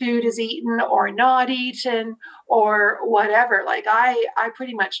certain food is eaten or not eaten or whatever? Like I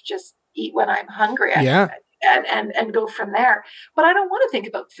pretty much just eat when I'm hungry. And go from there. But I don't want to think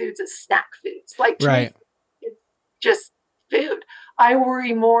about foods as snack foods. Like, to me, it's just food. I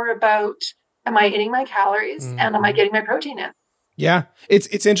worry more about am I eating my calories and am I getting my protein in? Yeah.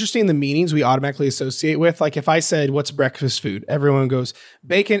 It's interesting the meanings we automatically associate with. Like if I said, what's breakfast food? Everyone goes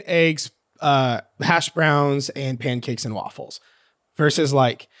bacon, eggs, hash browns, and pancakes and waffles. Versus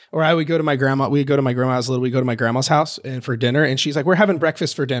like, or I would go to my grandma, we'd go to my grandma's little, we'd go to my grandma's house and for dinner. And she's like, we're having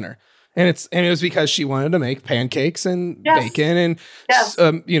breakfast for dinner. And it was because she wanted to make pancakes and bacon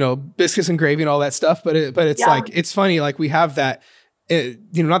and, biscuits and gravy and all that stuff. But it's like, it's funny. Like we have that,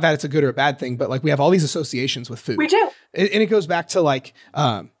 not that it's a good or a bad thing, but like we have all these associations with food. We do. And it goes back to like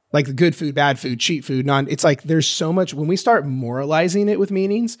the good food, bad food, cheat food, it's like, there's so much when we start moralizing it with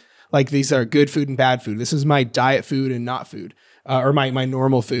meanings, like these are good food and bad food. This is my diet food and not food. Or my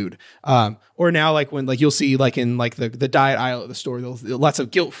normal food. Or now like when like you'll see like in like the diet aisle at the store, lots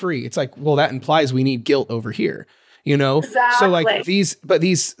of guilt free. It's like, well, that implies we need guilt over here, Exactly. So like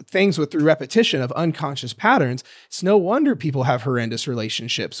these things through repetition of unconscious patterns, it's no wonder people have horrendous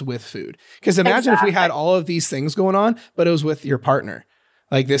relationships with food. Because imagine if we had all of these things going on, but it was with your partner.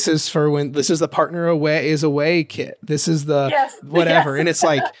 Like this is the partner away kit. This is the whatever. And it's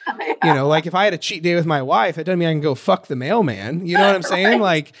like, like if I had a cheat day with my wife, it doesn't mean I can go fuck the mailman. You know what I'm saying?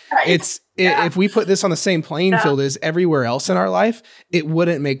 Like if we put this on the same playing field as everywhere else in our life, it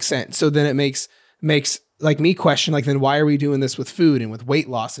wouldn't make sense. So then it makes like me question, like, then why are we doing this with food and with weight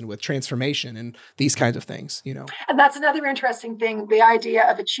loss and with transformation and these kinds of things, And that's another interesting thing, the idea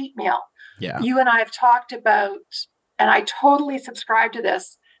of a cheat meal. Yeah. You and I have talked about, and I totally subscribe to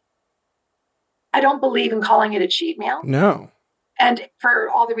this. I don't believe in calling it a cheat meal. No. And for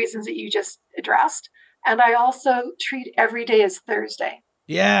all the reasons that you just addressed. And I also treat every day as Thursday.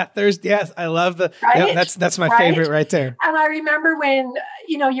 Yeah, Thursday. Yes, I love that's my favorite right there. And I remember when,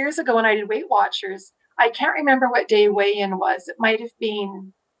 years ago when I did Weight Watchers, I can't remember what day weigh-in was. It might have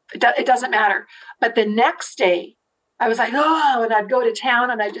been, it doesn't matter. But the next day, I was like, and I'd go to town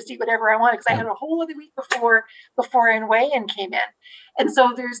and I'd just eat whatever I wanted because I had a whole other week before weigh-in came in. And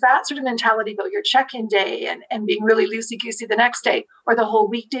so there's that sort of mentality about your check-in day and being really loosey-goosey the next day or the whole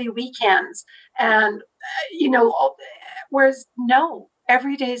weekday weekends. And, whereas no,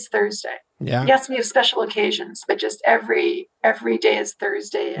 every day is Thursday. Yeah. Yes, we have special occasions, but just every day is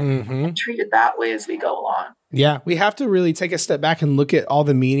Thursday and treat it that way as we go along. Yeah, we have to really take a step back and look at all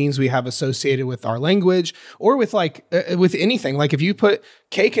the meanings we have associated with our language or with with anything. Like if you put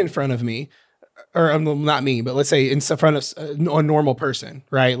cake in front of me, or not me, but let's say in front of a normal person,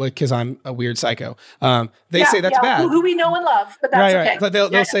 right? Like, cause I'm a weird psycho. They say that's bad. Who we know and love, but that's okay. But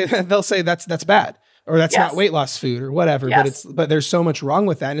they'll say that's bad. Or that's not weight loss food or whatever, but there's so much wrong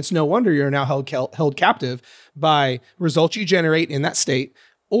with that. And it's no wonder you're now held captive by results you generate in that state,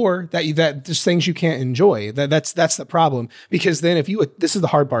 or that just things you can't enjoy. That's the problem. Because then this is the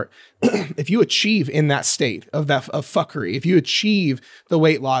hard part. If you achieve in that state of fuckery, if you achieve the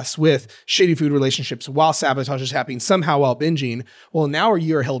weight loss with shitty food relationships while sabotage is happening, somehow while binging, well, now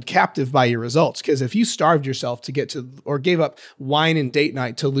you are held captive by your results. Because if you starved yourself to get to, or gave up wine and date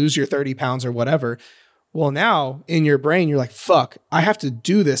night to lose your 30 pounds or whatever, well, now in your brain, you're like, fuck, I have to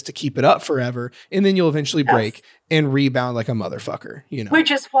do this to keep it up forever. And then you'll eventually break and rebound like a motherfucker,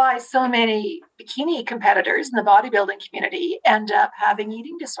 Which is why so many bikini competitors in the bodybuilding community end up having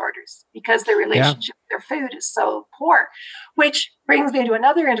eating disorders because their relationship with their food is so poor. Which brings me to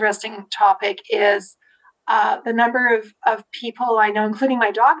another interesting topic is the number of people I know, including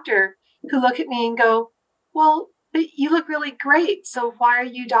my doctor, who look at me and go, well, you look really great. So why are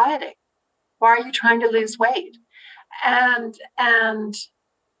you dieting? Why are you trying to lose weight? And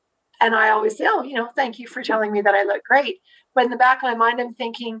I always say, thank you for telling me that I look great. But in the back of my mind, I'm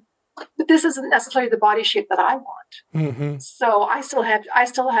thinking, but this isn't necessarily the body shape that I want. Mm-hmm. So I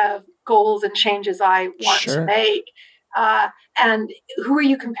still have goals and changes I want to make. And who are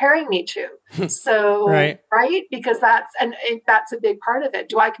you comparing me to? So, right? Because that's a big part of it.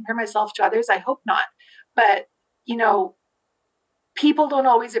 Do I compare myself to others? I hope not. But, people don't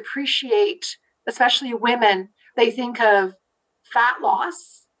always appreciate, especially women, they think of fat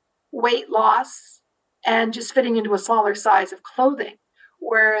loss, weight loss, and just fitting into a smaller size of clothing.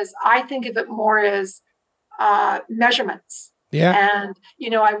 Whereas I think of it more as measurements. Yeah. And,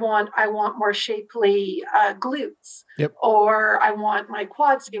 I want more shapely glutes. Yep. Or I want my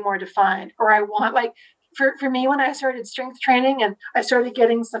quads to be more defined. Or I want for me, when I started strength training and I started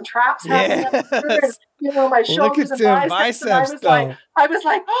getting some traps happening up there, my shoulders and biceps, and I was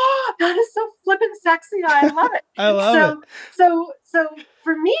like, oh, that is so flippin' sexy. I love it. I love it. So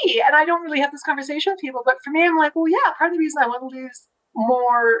for me, and I don't really have this conversation with people, but for me, I'm like, well, yeah, part of the reason I want to lose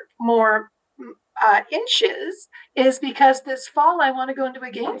more inches is because this fall I want to go into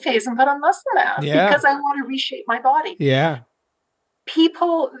a gain phase and put on muscle mass because I want to reshape my body. Yeah.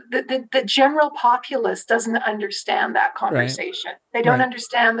 people, the general populace doesn't understand that conversation. Right. They don't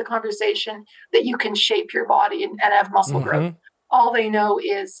understand the conversation that you can shape your body and have muscle growth. All they know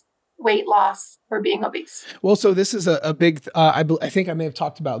is weight loss or being obese. Well, so this is a big, I think I may have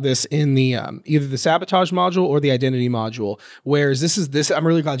talked about this in the, either the sabotage module or the identity module, whereas I'm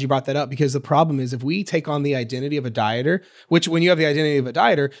really glad you brought that up, because the problem is if we take on the identity of a dieter, which when you have the identity of a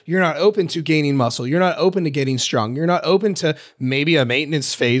dieter, you're not open to gaining muscle. You're not open to getting strong. You're not open to maybe a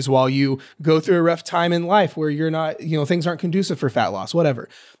maintenance phase while you go through a rough time in life where you're not, things aren't conducive for fat loss, whatever.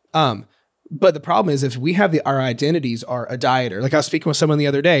 But the problem is if we have our identities are a dieter, like I was speaking with someone the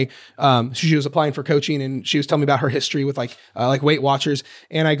other day, she was applying for coaching and she was telling me about her history with like Weight Watchers.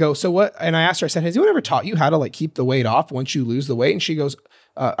 And I go, so what? And I asked her, I said, has anyone ever taught you how to like keep the weight off once you lose the weight? And she goes,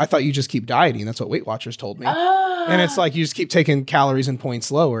 I thought you just keep dieting. That's what Weight Watchers told me. And it's like, you just keep taking calories and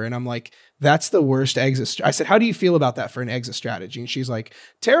points lower. And I'm like, that's the worst exit. I said, how do you feel about that for an exit strategy? And she's like,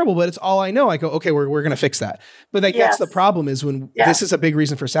 terrible, but it's all I know. I go, okay, we're going to fix that. But that's the problem is when this is a big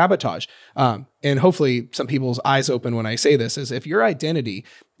reason for sabotage. And hopefully some people's eyes open when I say this is if your identity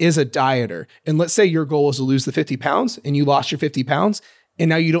is a dieter, and let's say your goal is to lose the 50 pounds and you lost your 50 pounds and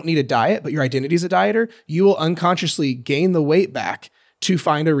now you don't need a diet, but your identity is a dieter, you will unconsciously gain the weight back to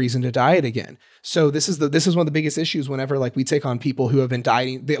find a reason to diet again. So this is one of the biggest issues whenever like we take on people who have been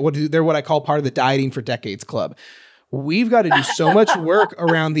dieting. They're what I call part of the dieting for decades club. We've got to do so much work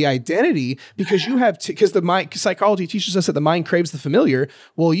around the identity because because the mind psychology teaches us that the mind craves the familiar.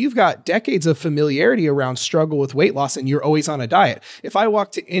 Well, you've got decades of familiarity around struggle with weight loss and you're always on a diet. If I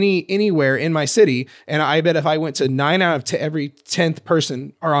walk to anywhere in my city, and I bet if I went to 9 out of every 10th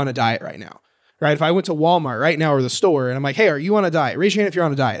person are on a diet right now. Right? If I went to Walmart right now or the store and I'm like, hey, are you on a diet? Raise your hand if you're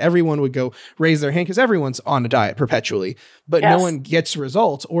on a diet. Everyone would go raise their hand because everyone's on a diet perpetually, but no one gets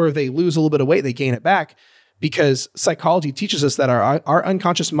results. Or if they lose a little bit of weight, they gain it back because psychology teaches us that our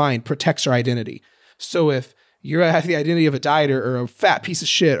unconscious mind protects our identity. So if you have the identity of a dieter or a fat piece of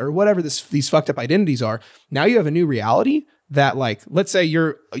shit or whatever these fucked up identities are, now you have a new reality that like, let's say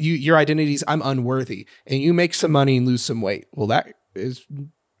your identity is I'm unworthy and you make some money and lose some weight. Well, that is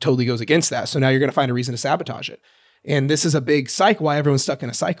totally goes against that. So now you're going to find a reason to sabotage it. And this is a big cycle why everyone's stuck in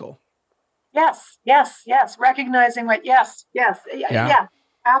a cycle. Yes. Recognizing what, yeah,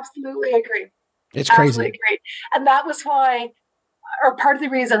 absolutely agree. It's crazy. Absolutely agree. And that was why, or part of the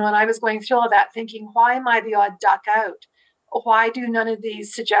reason when I was going through all of that, thinking, why am I the odd duck out? Why do none of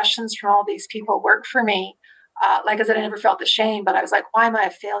these suggestions from all these people work for me? Like I said, I never felt the shame, but I was like, why am I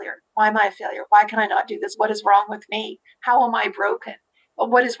a failure? Why am I a failure? Why can I not do this? What is wrong with me? How am I broken?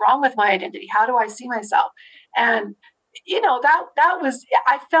 What is wrong with my identity? How do I see myself? And, that was,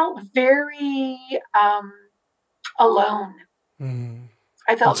 I felt very alone.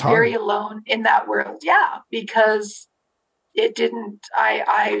 I felt very alone in that world. Yeah, because it didn't,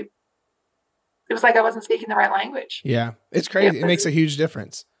 it was like I wasn't speaking the right language. Yeah, it's crazy. It makes a huge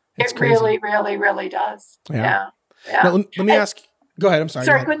difference. It's crazy. Really, really, really does. Yeah. Now, let me ask, go ahead. I'm sorry.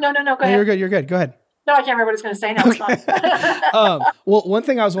 Sorry, no, go ahead. You're good. Go ahead. No, I can't remember what I was going to say now. It's fine. Well, one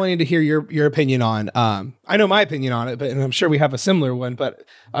thing I was wanting to hear your opinion on, I know my opinion on it, and I'm sure we have a similar one, but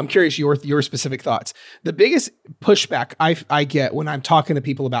I'm curious your specific thoughts. The biggest pushback I get when I'm talking to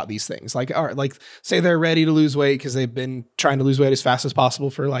people about these things, like say they're ready to lose weight because they've been trying to lose weight as fast as possible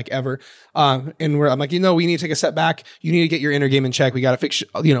for like ever. And I'm like, we need to take a step back. You need to get your inner game in check. We got to fix,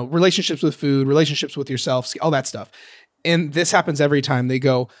 relationships with food, relationships with yourself, all that stuff. And this happens every time. They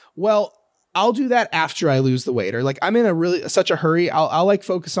go, well, I'll do that after I lose the weight, or like I'm in such a hurry. I'll like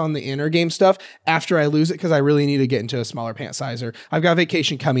focus on the inner game stuff after I lose it because I really need to get into a smaller pant size, or I've got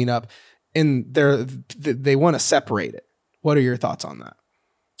vacation coming up, and they want to separate it. What are your thoughts on that?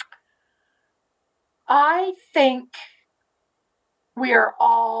 I think we are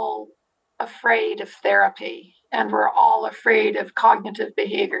all afraid of therapy, and we're all afraid of cognitive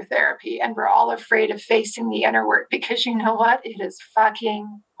behavior therapy, and we're all afraid of facing the inner work because you know what? It is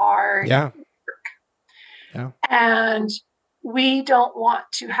fucking hard work. Yeah. And we don't want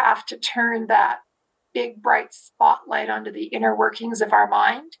to have to turn that big bright spotlight onto the inner workings of our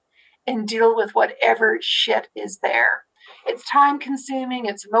mind and deal with whatever shit is there. It's time consuming.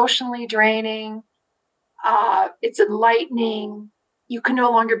 It's emotionally draining. It's enlightening. You can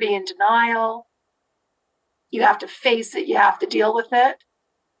no longer be in denial. You have to face it. You have to deal with it.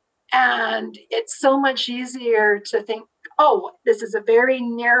 And it's so much easier to think, oh, this is a very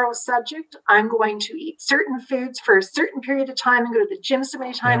narrow subject. I'm going to eat certain foods for a certain period of time and go to the gym so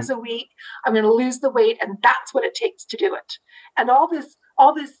many times a week. I'm going to lose the weight. And that's what it takes to do it. And all this,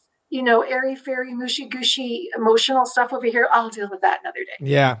 airy-fairy, mushy-gushy emotional stuff over here, I'll deal with that another day.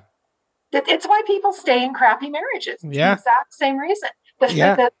 Yeah. It's why people stay in crappy marriages. It's the exact same reason.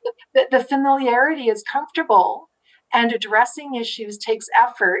 The familiarity is comfortable, and addressing issues takes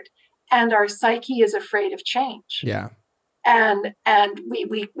effort, and our psyche is afraid of change. Yeah. And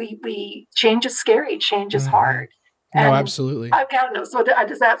we change is scary. Change is hard. No, and absolutely. I don't know. So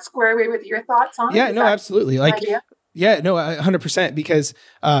does that square away with your thoughts on it? Yeah, no, absolutely. Like, yeah, no, 100%. Because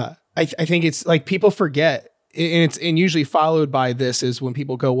I think it's like people forget, and usually followed by this is when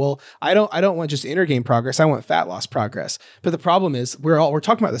people go, well, I don't want just inner game progress. I want fat loss progress. But the problem is we're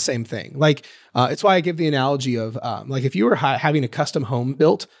talking about the same thing. Like, it's why I give the analogy of like if you were having a custom home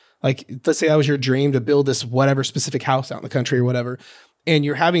built, like let's say that was your dream to build this whatever specific house out in the country or whatever, and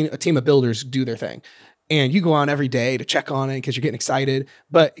you're having a team of builders do their thing. And you go on every day to check on it because you're getting excited.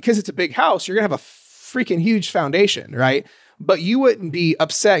 But because it's a big house, you're going to have a freaking huge foundation, right? But you wouldn't be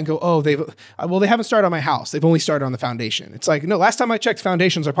upset and go, oh, they haven't started on my house. They've only started on the foundation. It's like, no, last time I checked,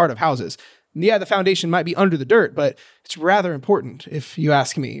 foundations are part of houses. Yeah, the foundation might be under the dirt, but it's rather important if you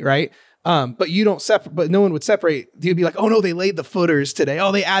ask me, right? But you don't separate, but no one would separate. You'd be like, oh no, they laid the footers today.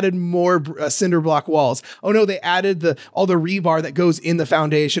 Oh, they added more cinder block walls. Oh no, they added all the rebar that goes in the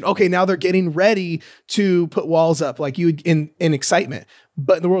foundation. Okay, now they're getting ready to put walls up, like you in excitement.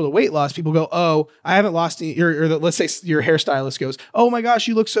 But in the world of weight loss, people go, oh, I haven't lost any, let's say your hairstylist goes, oh my gosh,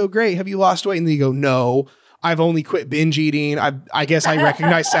 you look so great. Have you lost weight? And then you go, no. I've only quit binge eating. I guess I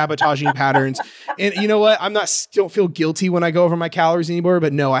recognize sabotaging patterns. And you know what? Don't feel guilty when I go over my calories anymore,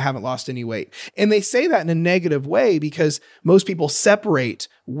 but no, I haven't lost any weight. And they say that in a negative way because most people separate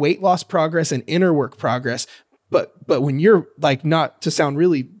weight loss progress and inner work progress. But when you're like, not to sound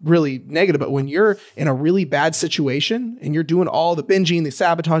really, really negative, but when you're in a really bad situation and you're doing all the binging, the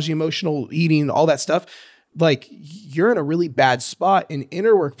sabotaging, emotional eating, all that stuff, like you're in a really bad spot, and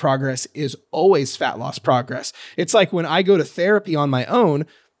inner work progress is always fat loss progress. It's like when I go to therapy on my own,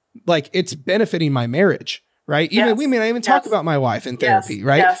 like it's benefiting my marriage, right? We may not even talk about my wife in therapy,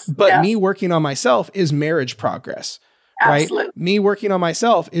 right? But me working on myself is marriage progress, right? Absolutely. Me working on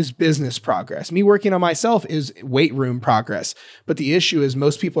myself is business progress. Me working on myself is weight room progress. But the issue is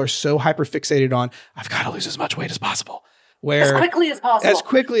most people are so hyper fixated on, I've got to lose as much weight as possible. As quickly as possible. As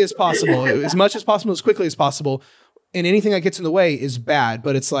quickly as possible. As much as possible, as quickly as possible. And anything that gets in the way is bad.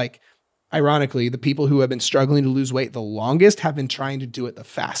 But it's like, ironically, the people who have been struggling to lose weight the longest have been trying to do it the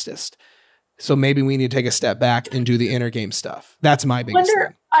fastest. So maybe we need to take a step back and do the inner game stuff. That's my biggest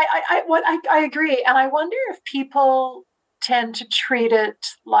thing. I agree. And I wonder if people tend to treat it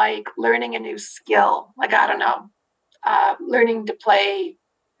like learning a new skill. Like, I don't know, learning to play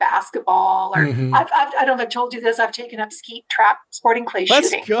basketball, or I don't know if I've told you this, I've taken up skeet trap sporting clay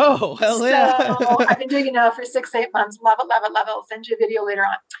shooting. Let's go. Hell yeah. So I've been doing it now for 6-8 months. Love it. I'll send you a video later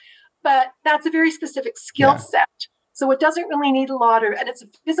on. But that's a very specific skill set. So it doesn't really need a lot of, and it's a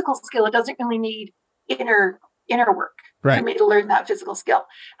physical skill. It doesn't really need inner work for me to learn that physical skill.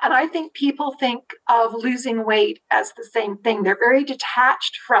 And I think people think of losing weight as the same thing. They're very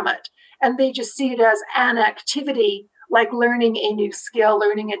detached from it, and they just see it as an activity, like learning a new skill,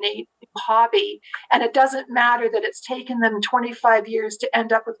 learning a new hobby. And it doesn't matter that it's taken them 25 years to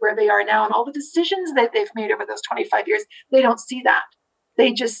end up with where they are now and all the decisions that they've made over those 25 years. They don't see that.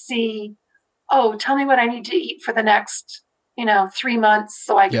 They just see, oh, tell me what I need to eat for the next, 3 months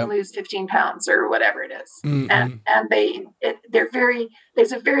so I can lose 15 pounds or whatever it is. Mm-hmm. And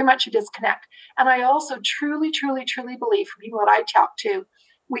there's a very much a disconnect. And I also truly, truly, truly believe, from people that I talk to,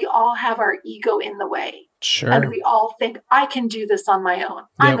 we all have our ego in the way. Sure. And we all think, I can do this on my own.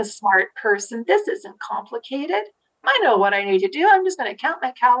 I'm a smart person. This isn't complicated. I know what I need to do. I'm just going to count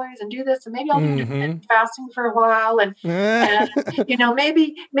my calories and do this. And maybe I'll do intermittent fasting for a while. And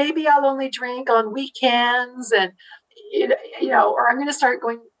maybe I'll only drink on weekends, and, or I'm going to start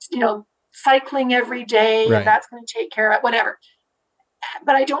going, cycling every day. And that's going to take care of it, whatever.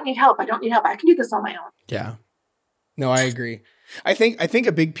 But I don't need help. I can do this on my own. Yeah. No, I agree. I think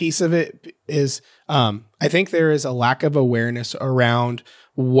a big piece of it is, I think there is a lack of awareness around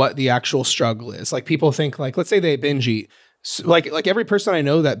what the actual struggle is. Like, people think, like, let's say they binge eat. So like every person I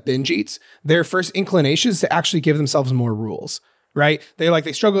know that binge eats, their first inclination is to actually give themselves more rules, right?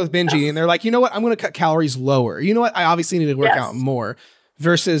 They struggle with binge eating, and they're like, you know what? I'm going to cut calories lower. You know what? I obviously need to work out more.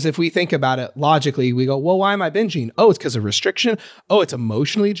 Versus if we think about it logically, we go, well, why am I binging? Oh, it's because of restriction. Oh, it's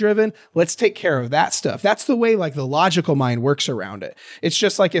emotionally driven. Let's take care of that stuff. That's the way, like, the logical mind works around it. It's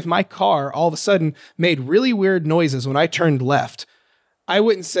just like if my car all of a sudden made really weird noises when I turned left, I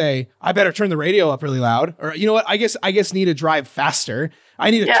wouldn't say, I better turn the radio up really loud. Or, you know what? I guess need to drive faster. I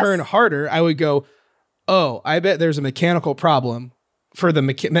need to turn harder. I would go, oh, I bet there's a mechanical problem for the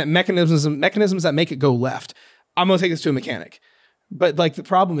mechanisms that make it go left. I'm going to take this to a mechanic. But like the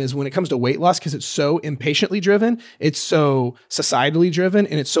problem is when it comes to weight loss, because it's so impatiently driven, it's so societally driven,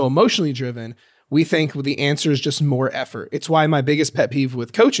 and it's so emotionally driven, we think the answer is just more effort. It's why my biggest pet peeve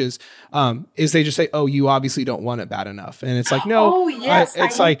with coaches is they just say, "Oh, you obviously don't want it bad enough," and it's like, no. Oh yes,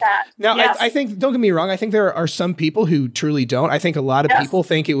 it's I like hate that. now. Yes. I think, don't get me wrong. I think there are some people who truly don't. I think a lot of people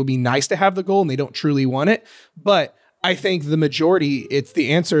think it would be nice to have the goal and they don't truly want it. But I think the majority, it's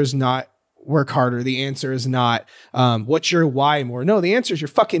the answer is not work harder. The answer is not what's your why more. No, the answer is you're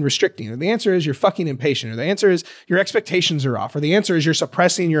fucking restricting, or the answer is you're fucking impatient, or the answer is your expectations are off, or the answer is you're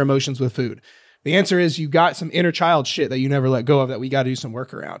suppressing your emotions with food. The answer is you got some inner child shit that you never let go of that we got to do some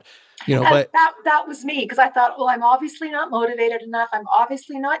work around, but that was me. Cause I thought, well, I'm obviously not motivated enough. I'm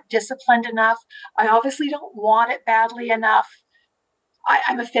obviously not disciplined enough. I obviously don't want it badly enough.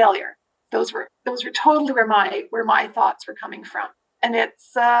 I'm a failure. Those were totally where my thoughts were coming from. And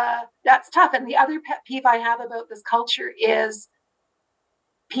it's, that's tough. And the other pet peeve I have about this culture is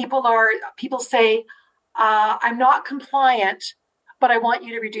people say, I'm not compliant, but I want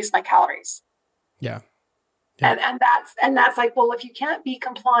you to reduce my calories. Yeah. And that's like, well, if you can't be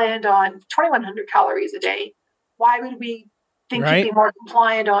compliant on 2,100 calories a day, why would we think you'd be more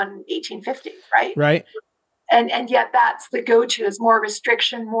compliant on 1,850, right? Right. And yet that's the go-to is more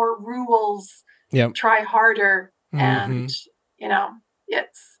restriction, more rules, try harder. And,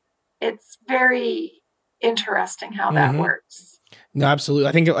 it's very interesting how that works. No, absolutely.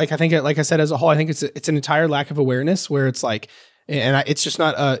 I think like I said, as a whole, I think it's an entire lack of awareness where it's like, and it's just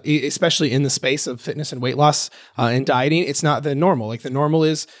not, especially in the space of fitness and weight loss and dieting, it's not the normal. Like the normal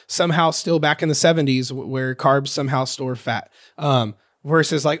is somehow still back in the 70s where carbs somehow store fat.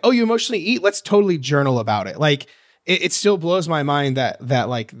 Versus like, oh, you emotionally eat, let's totally journal about it. Like it still blows my mind that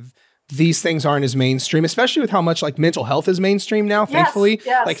like these things aren't as mainstream, especially with how much like mental health is mainstream now, thankfully.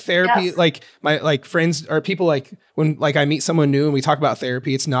 Like therapy, like my friends or people, like when like I meet someone new and we talk about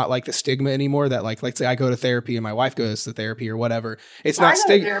therapy, it's not like the stigma anymore that like, let's say I go to therapy and my wife goes to therapy or whatever. It's not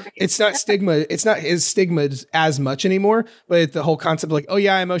stigma. It's not stigma. It's not as stigma as much anymore, but the whole concept of like, oh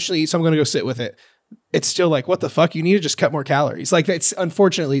yeah, I emotionally eat, so I'm going to go sit with it. It's still like, what the fuck? You need to just cut more calories. Like it's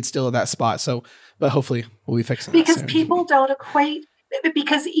unfortunately it's still at that spot. So, but hopefully we'll be fixing that soon. People don't equate.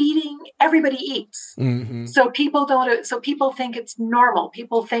 Because everybody eats. So people think it's normal.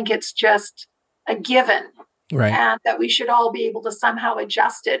 People think it's just a given. Right. And that we should all be able to somehow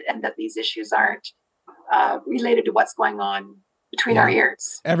adjust it and that these issues aren't related to what's going on between our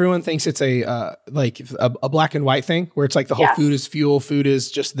ears. Everyone thinks it's a black and white thing where it's like the whole food is fuel, food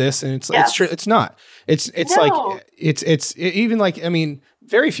is just this. And it's true. It's not. It's like, it's even like, I mean,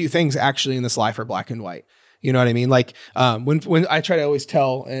 very few things actually in this life are black and white. You know what I mean? Like, when I try to always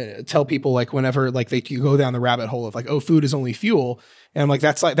tell people, like whenever like you go down the rabbit hole of like, oh, food is only fuel. And I'm like,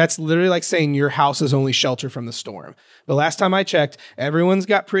 that's literally like saying your house is only shelter from the storm. The last time I checked, everyone's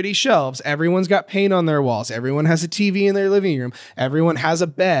got pretty shelves. Everyone's got paint on their walls. Everyone has a TV in their living room. Everyone has a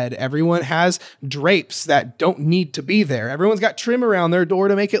bed. Everyone has drapes that don't need to be there. Everyone's got trim around their door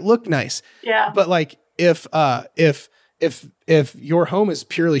to make it look nice. Yeah. But like, if your home is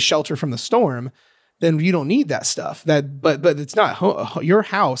purely shelter from the storm, then you don't need that stuff. But it's not your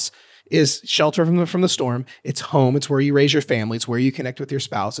house is shelter from the storm. It's home. It's where you raise your family. It's where you connect with your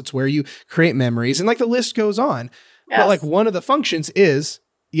spouse. It's where you create memories. And like the list goes on. Yes. But like one of the functions is,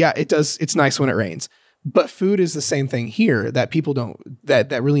 it's nice when it rains. But food is the same thing here that people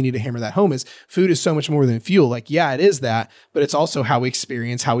that really need to hammer that home is food is so much more than fuel. Like, it is that, but it's also how we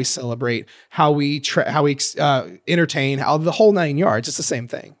experience, how we celebrate, how we entertain, how the whole 9 yards. It's the same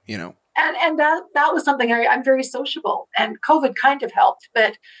thing, you know? And that was something I'm very sociable, and COVID kind of helped,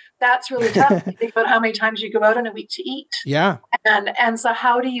 but that's really tough. You think about how many times you go out in a week to eat. Yeah. And so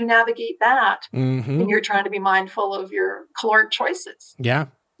how do you navigate that when you're trying to be mindful of your caloric choices? Yeah,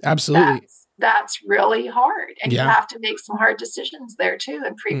 absolutely. That's really hard. And you have to make some hard decisions there too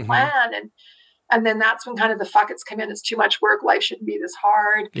and pre-plan. And then that's when kind of the fuck it's come in. It's too much work. Life shouldn't be this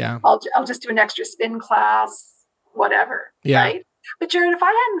hard. Yeah. I'll just do an extra spin class, whatever. Yeah. Right. But Jared, if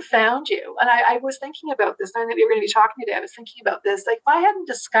I hadn't found you, and I was thinking about this, knowing that we were going to be talking today, I was thinking about this. Like, if I hadn't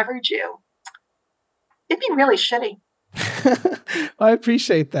discovered you, it'd be really shitty. I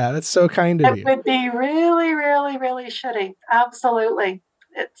appreciate that. That's so kind of you. It would be really, really, really shitty. Absolutely.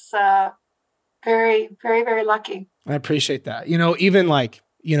 It's very, very, very lucky. I appreciate that. Even like,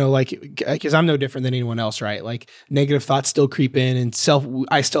 because I'm no different than anyone else, right? Like negative thoughts still creep in and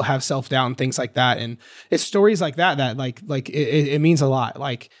I still have self-doubt and things like that. And it's stories like that it means a lot.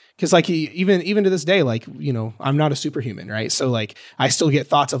 Like, cause like even to this day, like, I'm not a superhuman, right? So like, I still get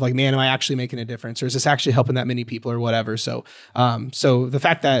thoughts of like, man, am I actually making a difference? Or is this actually helping that many people or whatever? So, so the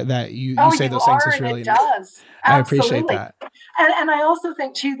fact that you say those things is really, it does. I appreciate that. And I also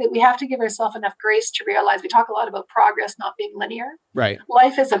think too that we have to give ourselves enough grace to realize we talk a lot about progress not being linear. Right.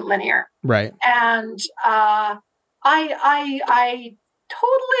 Life isn't linear. Right. And I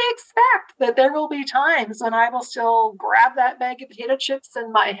totally expect that there will be times when I will still grab that bag of potato chips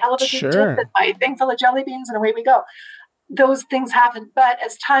and my hell of a big dip and my thing full of jelly beans, and away we go. Those things happen, but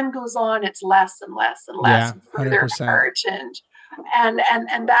as time goes on, it's less and less and less, and further apart. And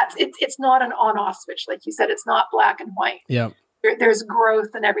that's it's not an on-off switch, like you said. It's not black and white. Yeah, there's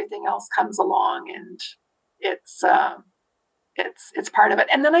growth, and everything else comes along, and it's part of it.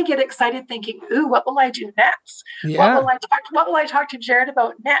 And then I get excited thinking, ooh, what will I do next? Yeah. What will I talk to Jared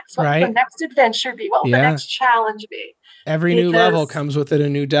about next? What will the next adventure be? What will the next challenge be? Every new level comes with it a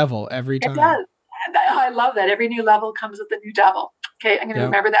new devil every time. It does. I love that. Every new level comes with a new devil. Okay, I'm going to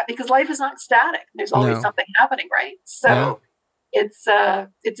remember that, because life is not static. There's always something happening, right? So it's a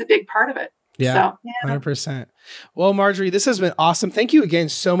big part of it. Yeah, 100%. Well, Marjorie, this has been awesome. Thank you again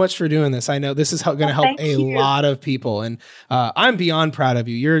so much for doing this. I know this is going to help a lot of people, and I'm beyond proud of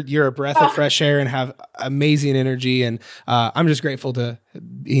you. You're a breath of fresh air and have amazing energy, and I'm just grateful to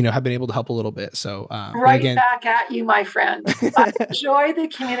have been able to help a little bit. So back at you, my friend. I enjoy the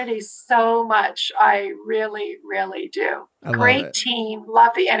community so much. I really, really do. Great team.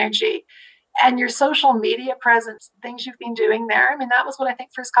 Love the energy. And your social media presence, things you've been doing there. I mean, that was what I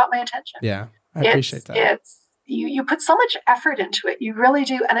think first caught my attention. Yeah, I appreciate that. You put so much effort into it. You really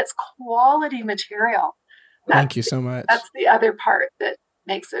do. And it's quality material. Thank you so much. That's the other part that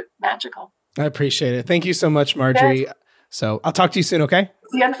makes it magical. I appreciate it. Thank you so much, Marjorie. So I'll talk to you soon, okay?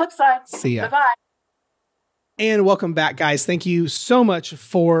 See you on the flip side. See ya. Bye-bye. And welcome back, guys. Thank you so much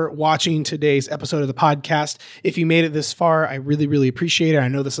for watching today's episode of the podcast. If you made it this far, I really, really appreciate it. I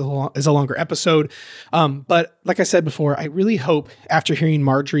know this is a longer episode. But like I said before, I really hope after hearing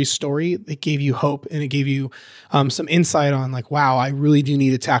Marjorie's story, it gave you hope and it gave you some insight on like, wow, I really do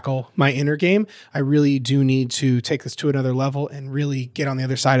need to tackle my inner game. I really do need to take this to another level and really get on the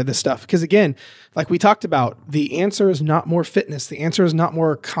other side of this stuff. Because again, like we talked about, the answer is not more fitness. The answer is not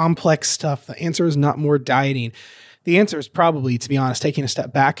more complex stuff. The answer is not more dieting. The answer is probably, to be honest, taking a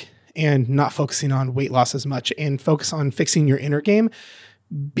step back and not focusing on weight loss as much and focus on fixing your inner game.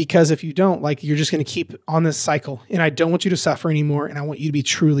 Because if you don't, like, you're just going to keep on this cycle. And I don't want you to suffer anymore. And I want you to be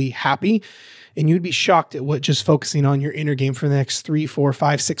truly happy. And you'd be shocked at what just focusing on your inner game for the next 3, 4,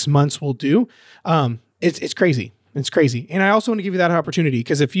 5, 6 months will do. It's crazy. It's crazy. And I also want to give you that opportunity,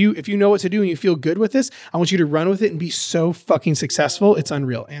 because if you know what to do and you feel good with this, I want you to run with it and be so fucking successful. It's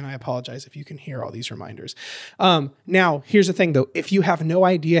unreal. And I apologize if you can hear all these reminders. Now, here's the thing though. If you have no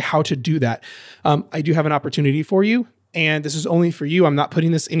idea how to do that, I do have an opportunity for you. And this is only for you. I'm not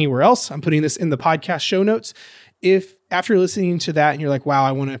putting this anywhere else. I'm putting this in the podcast show notes. If after listening to that and you're like, wow,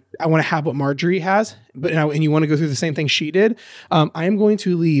 I want to have what Marjorie has, and you want to go through the same thing she did, I am going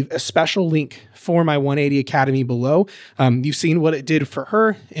to leave a special link for my 180 Academy below. You've seen what it did for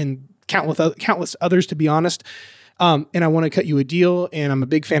her and countless others, to be honest. And I want to cut you a deal, and I'm a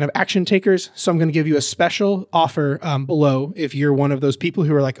big fan of action takers. So I'm going to give you a special offer below if you're one of those people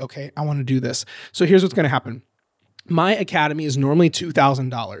who are like, okay, I want to do this. So here's what's going to happen. My academy is normally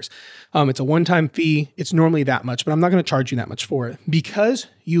 $2,000. It's a one-time fee. It's normally that much, but I'm not going to charge you that much for it because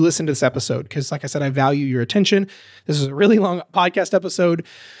you listened to this episode. Because like I said, I value your attention. This is a really long podcast episode.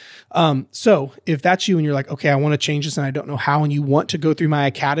 So if that's you and you're like, okay, I want to change this and I don't know how, and you want to go through my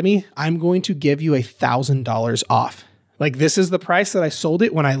academy, I'm going to give you $1,000 off. Like, this is the price that I sold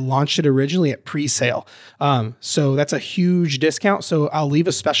it when I launched it originally at pre-sale. So that's a huge discount. So I'll leave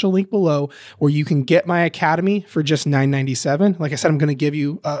a special link below where you can get my academy for just $997. Like I said, I'm going to give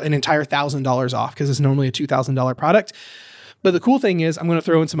you an entire $1,000 off because it's normally a $2,000 product. But the cool thing is I'm going to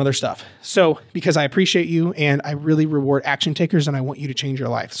throw in some other stuff. So because I appreciate you and I really reward action takers and I want you to change your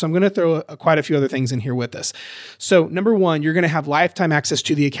life. So I'm going to throw quite a few other things in here with this. So number one, you're going to have lifetime access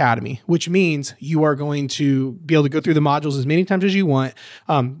to the academy, which means you are going to be able to go through the modules as many times as you want.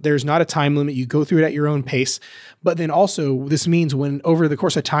 There's not a time limit. You go through it at your own pace. But then also this means when over the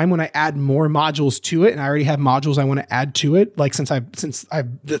course of time, when I add more modules to it, and I already have modules I want to add to it, like since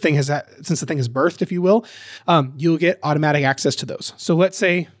the thing has birthed, if you will, you'll get automatic access to those. So let's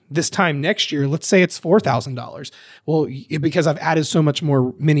say this time next year, let's say it's $4,000. Well, because I've added so much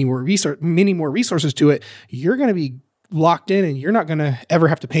more, many more resources to it, you're going to be locked in and you're not going to ever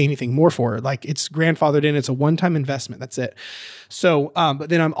have to pay anything more for it. Like, it's grandfathered in. It's a one-time investment. That's it. So, but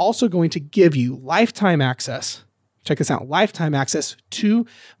then I'm also going to give you lifetime access. Check this out, lifetime access to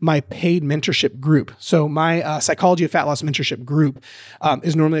my paid mentorship group. So my Psychology of Fat Loss mentorship group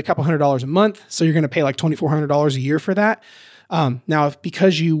is normally a couple $100 a month. So you're going to pay like $2,400 a year for that. Now,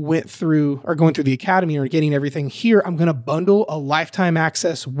 because you went through or going through the academy or getting everything here, I'm going to bundle a lifetime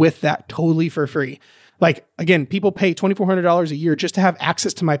access with that totally for free. Like, again, people pay $2,400 a year just to have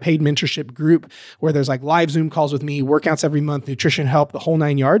access to my paid mentorship group where there's like live Zoom calls with me, workouts every month, nutrition help, the whole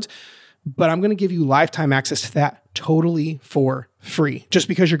 9 yards. But I'm going to give you lifetime access to that totally for free, just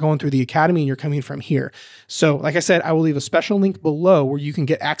because you're going through the academy and you're coming from here. So like I said, I will leave a special link below where you can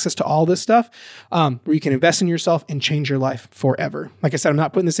get access to all this stuff, where you can invest in yourself and change your life forever. Like I said, I'm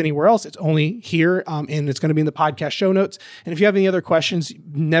not putting this anywhere else. It's only here, and it's going to be in the podcast show notes. And if you have any other questions,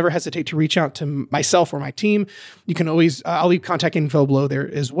 never hesitate to reach out to myself or my team. You can always, I'll leave contact info below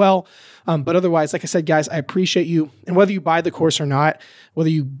there as well. But otherwise, like I said, guys, I appreciate you. And whether you buy the course or not, whether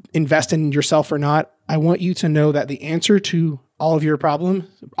you invest in yourself or not, I want you to know that the answer to all of your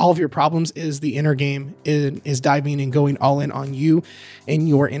problems is the inner game, is diving and going all in on you and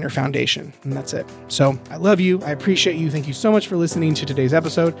your inner foundation. And that's it. So I love you. I appreciate you. Thank you so much for listening to today's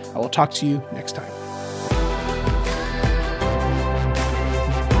episode. I will talk to you next time.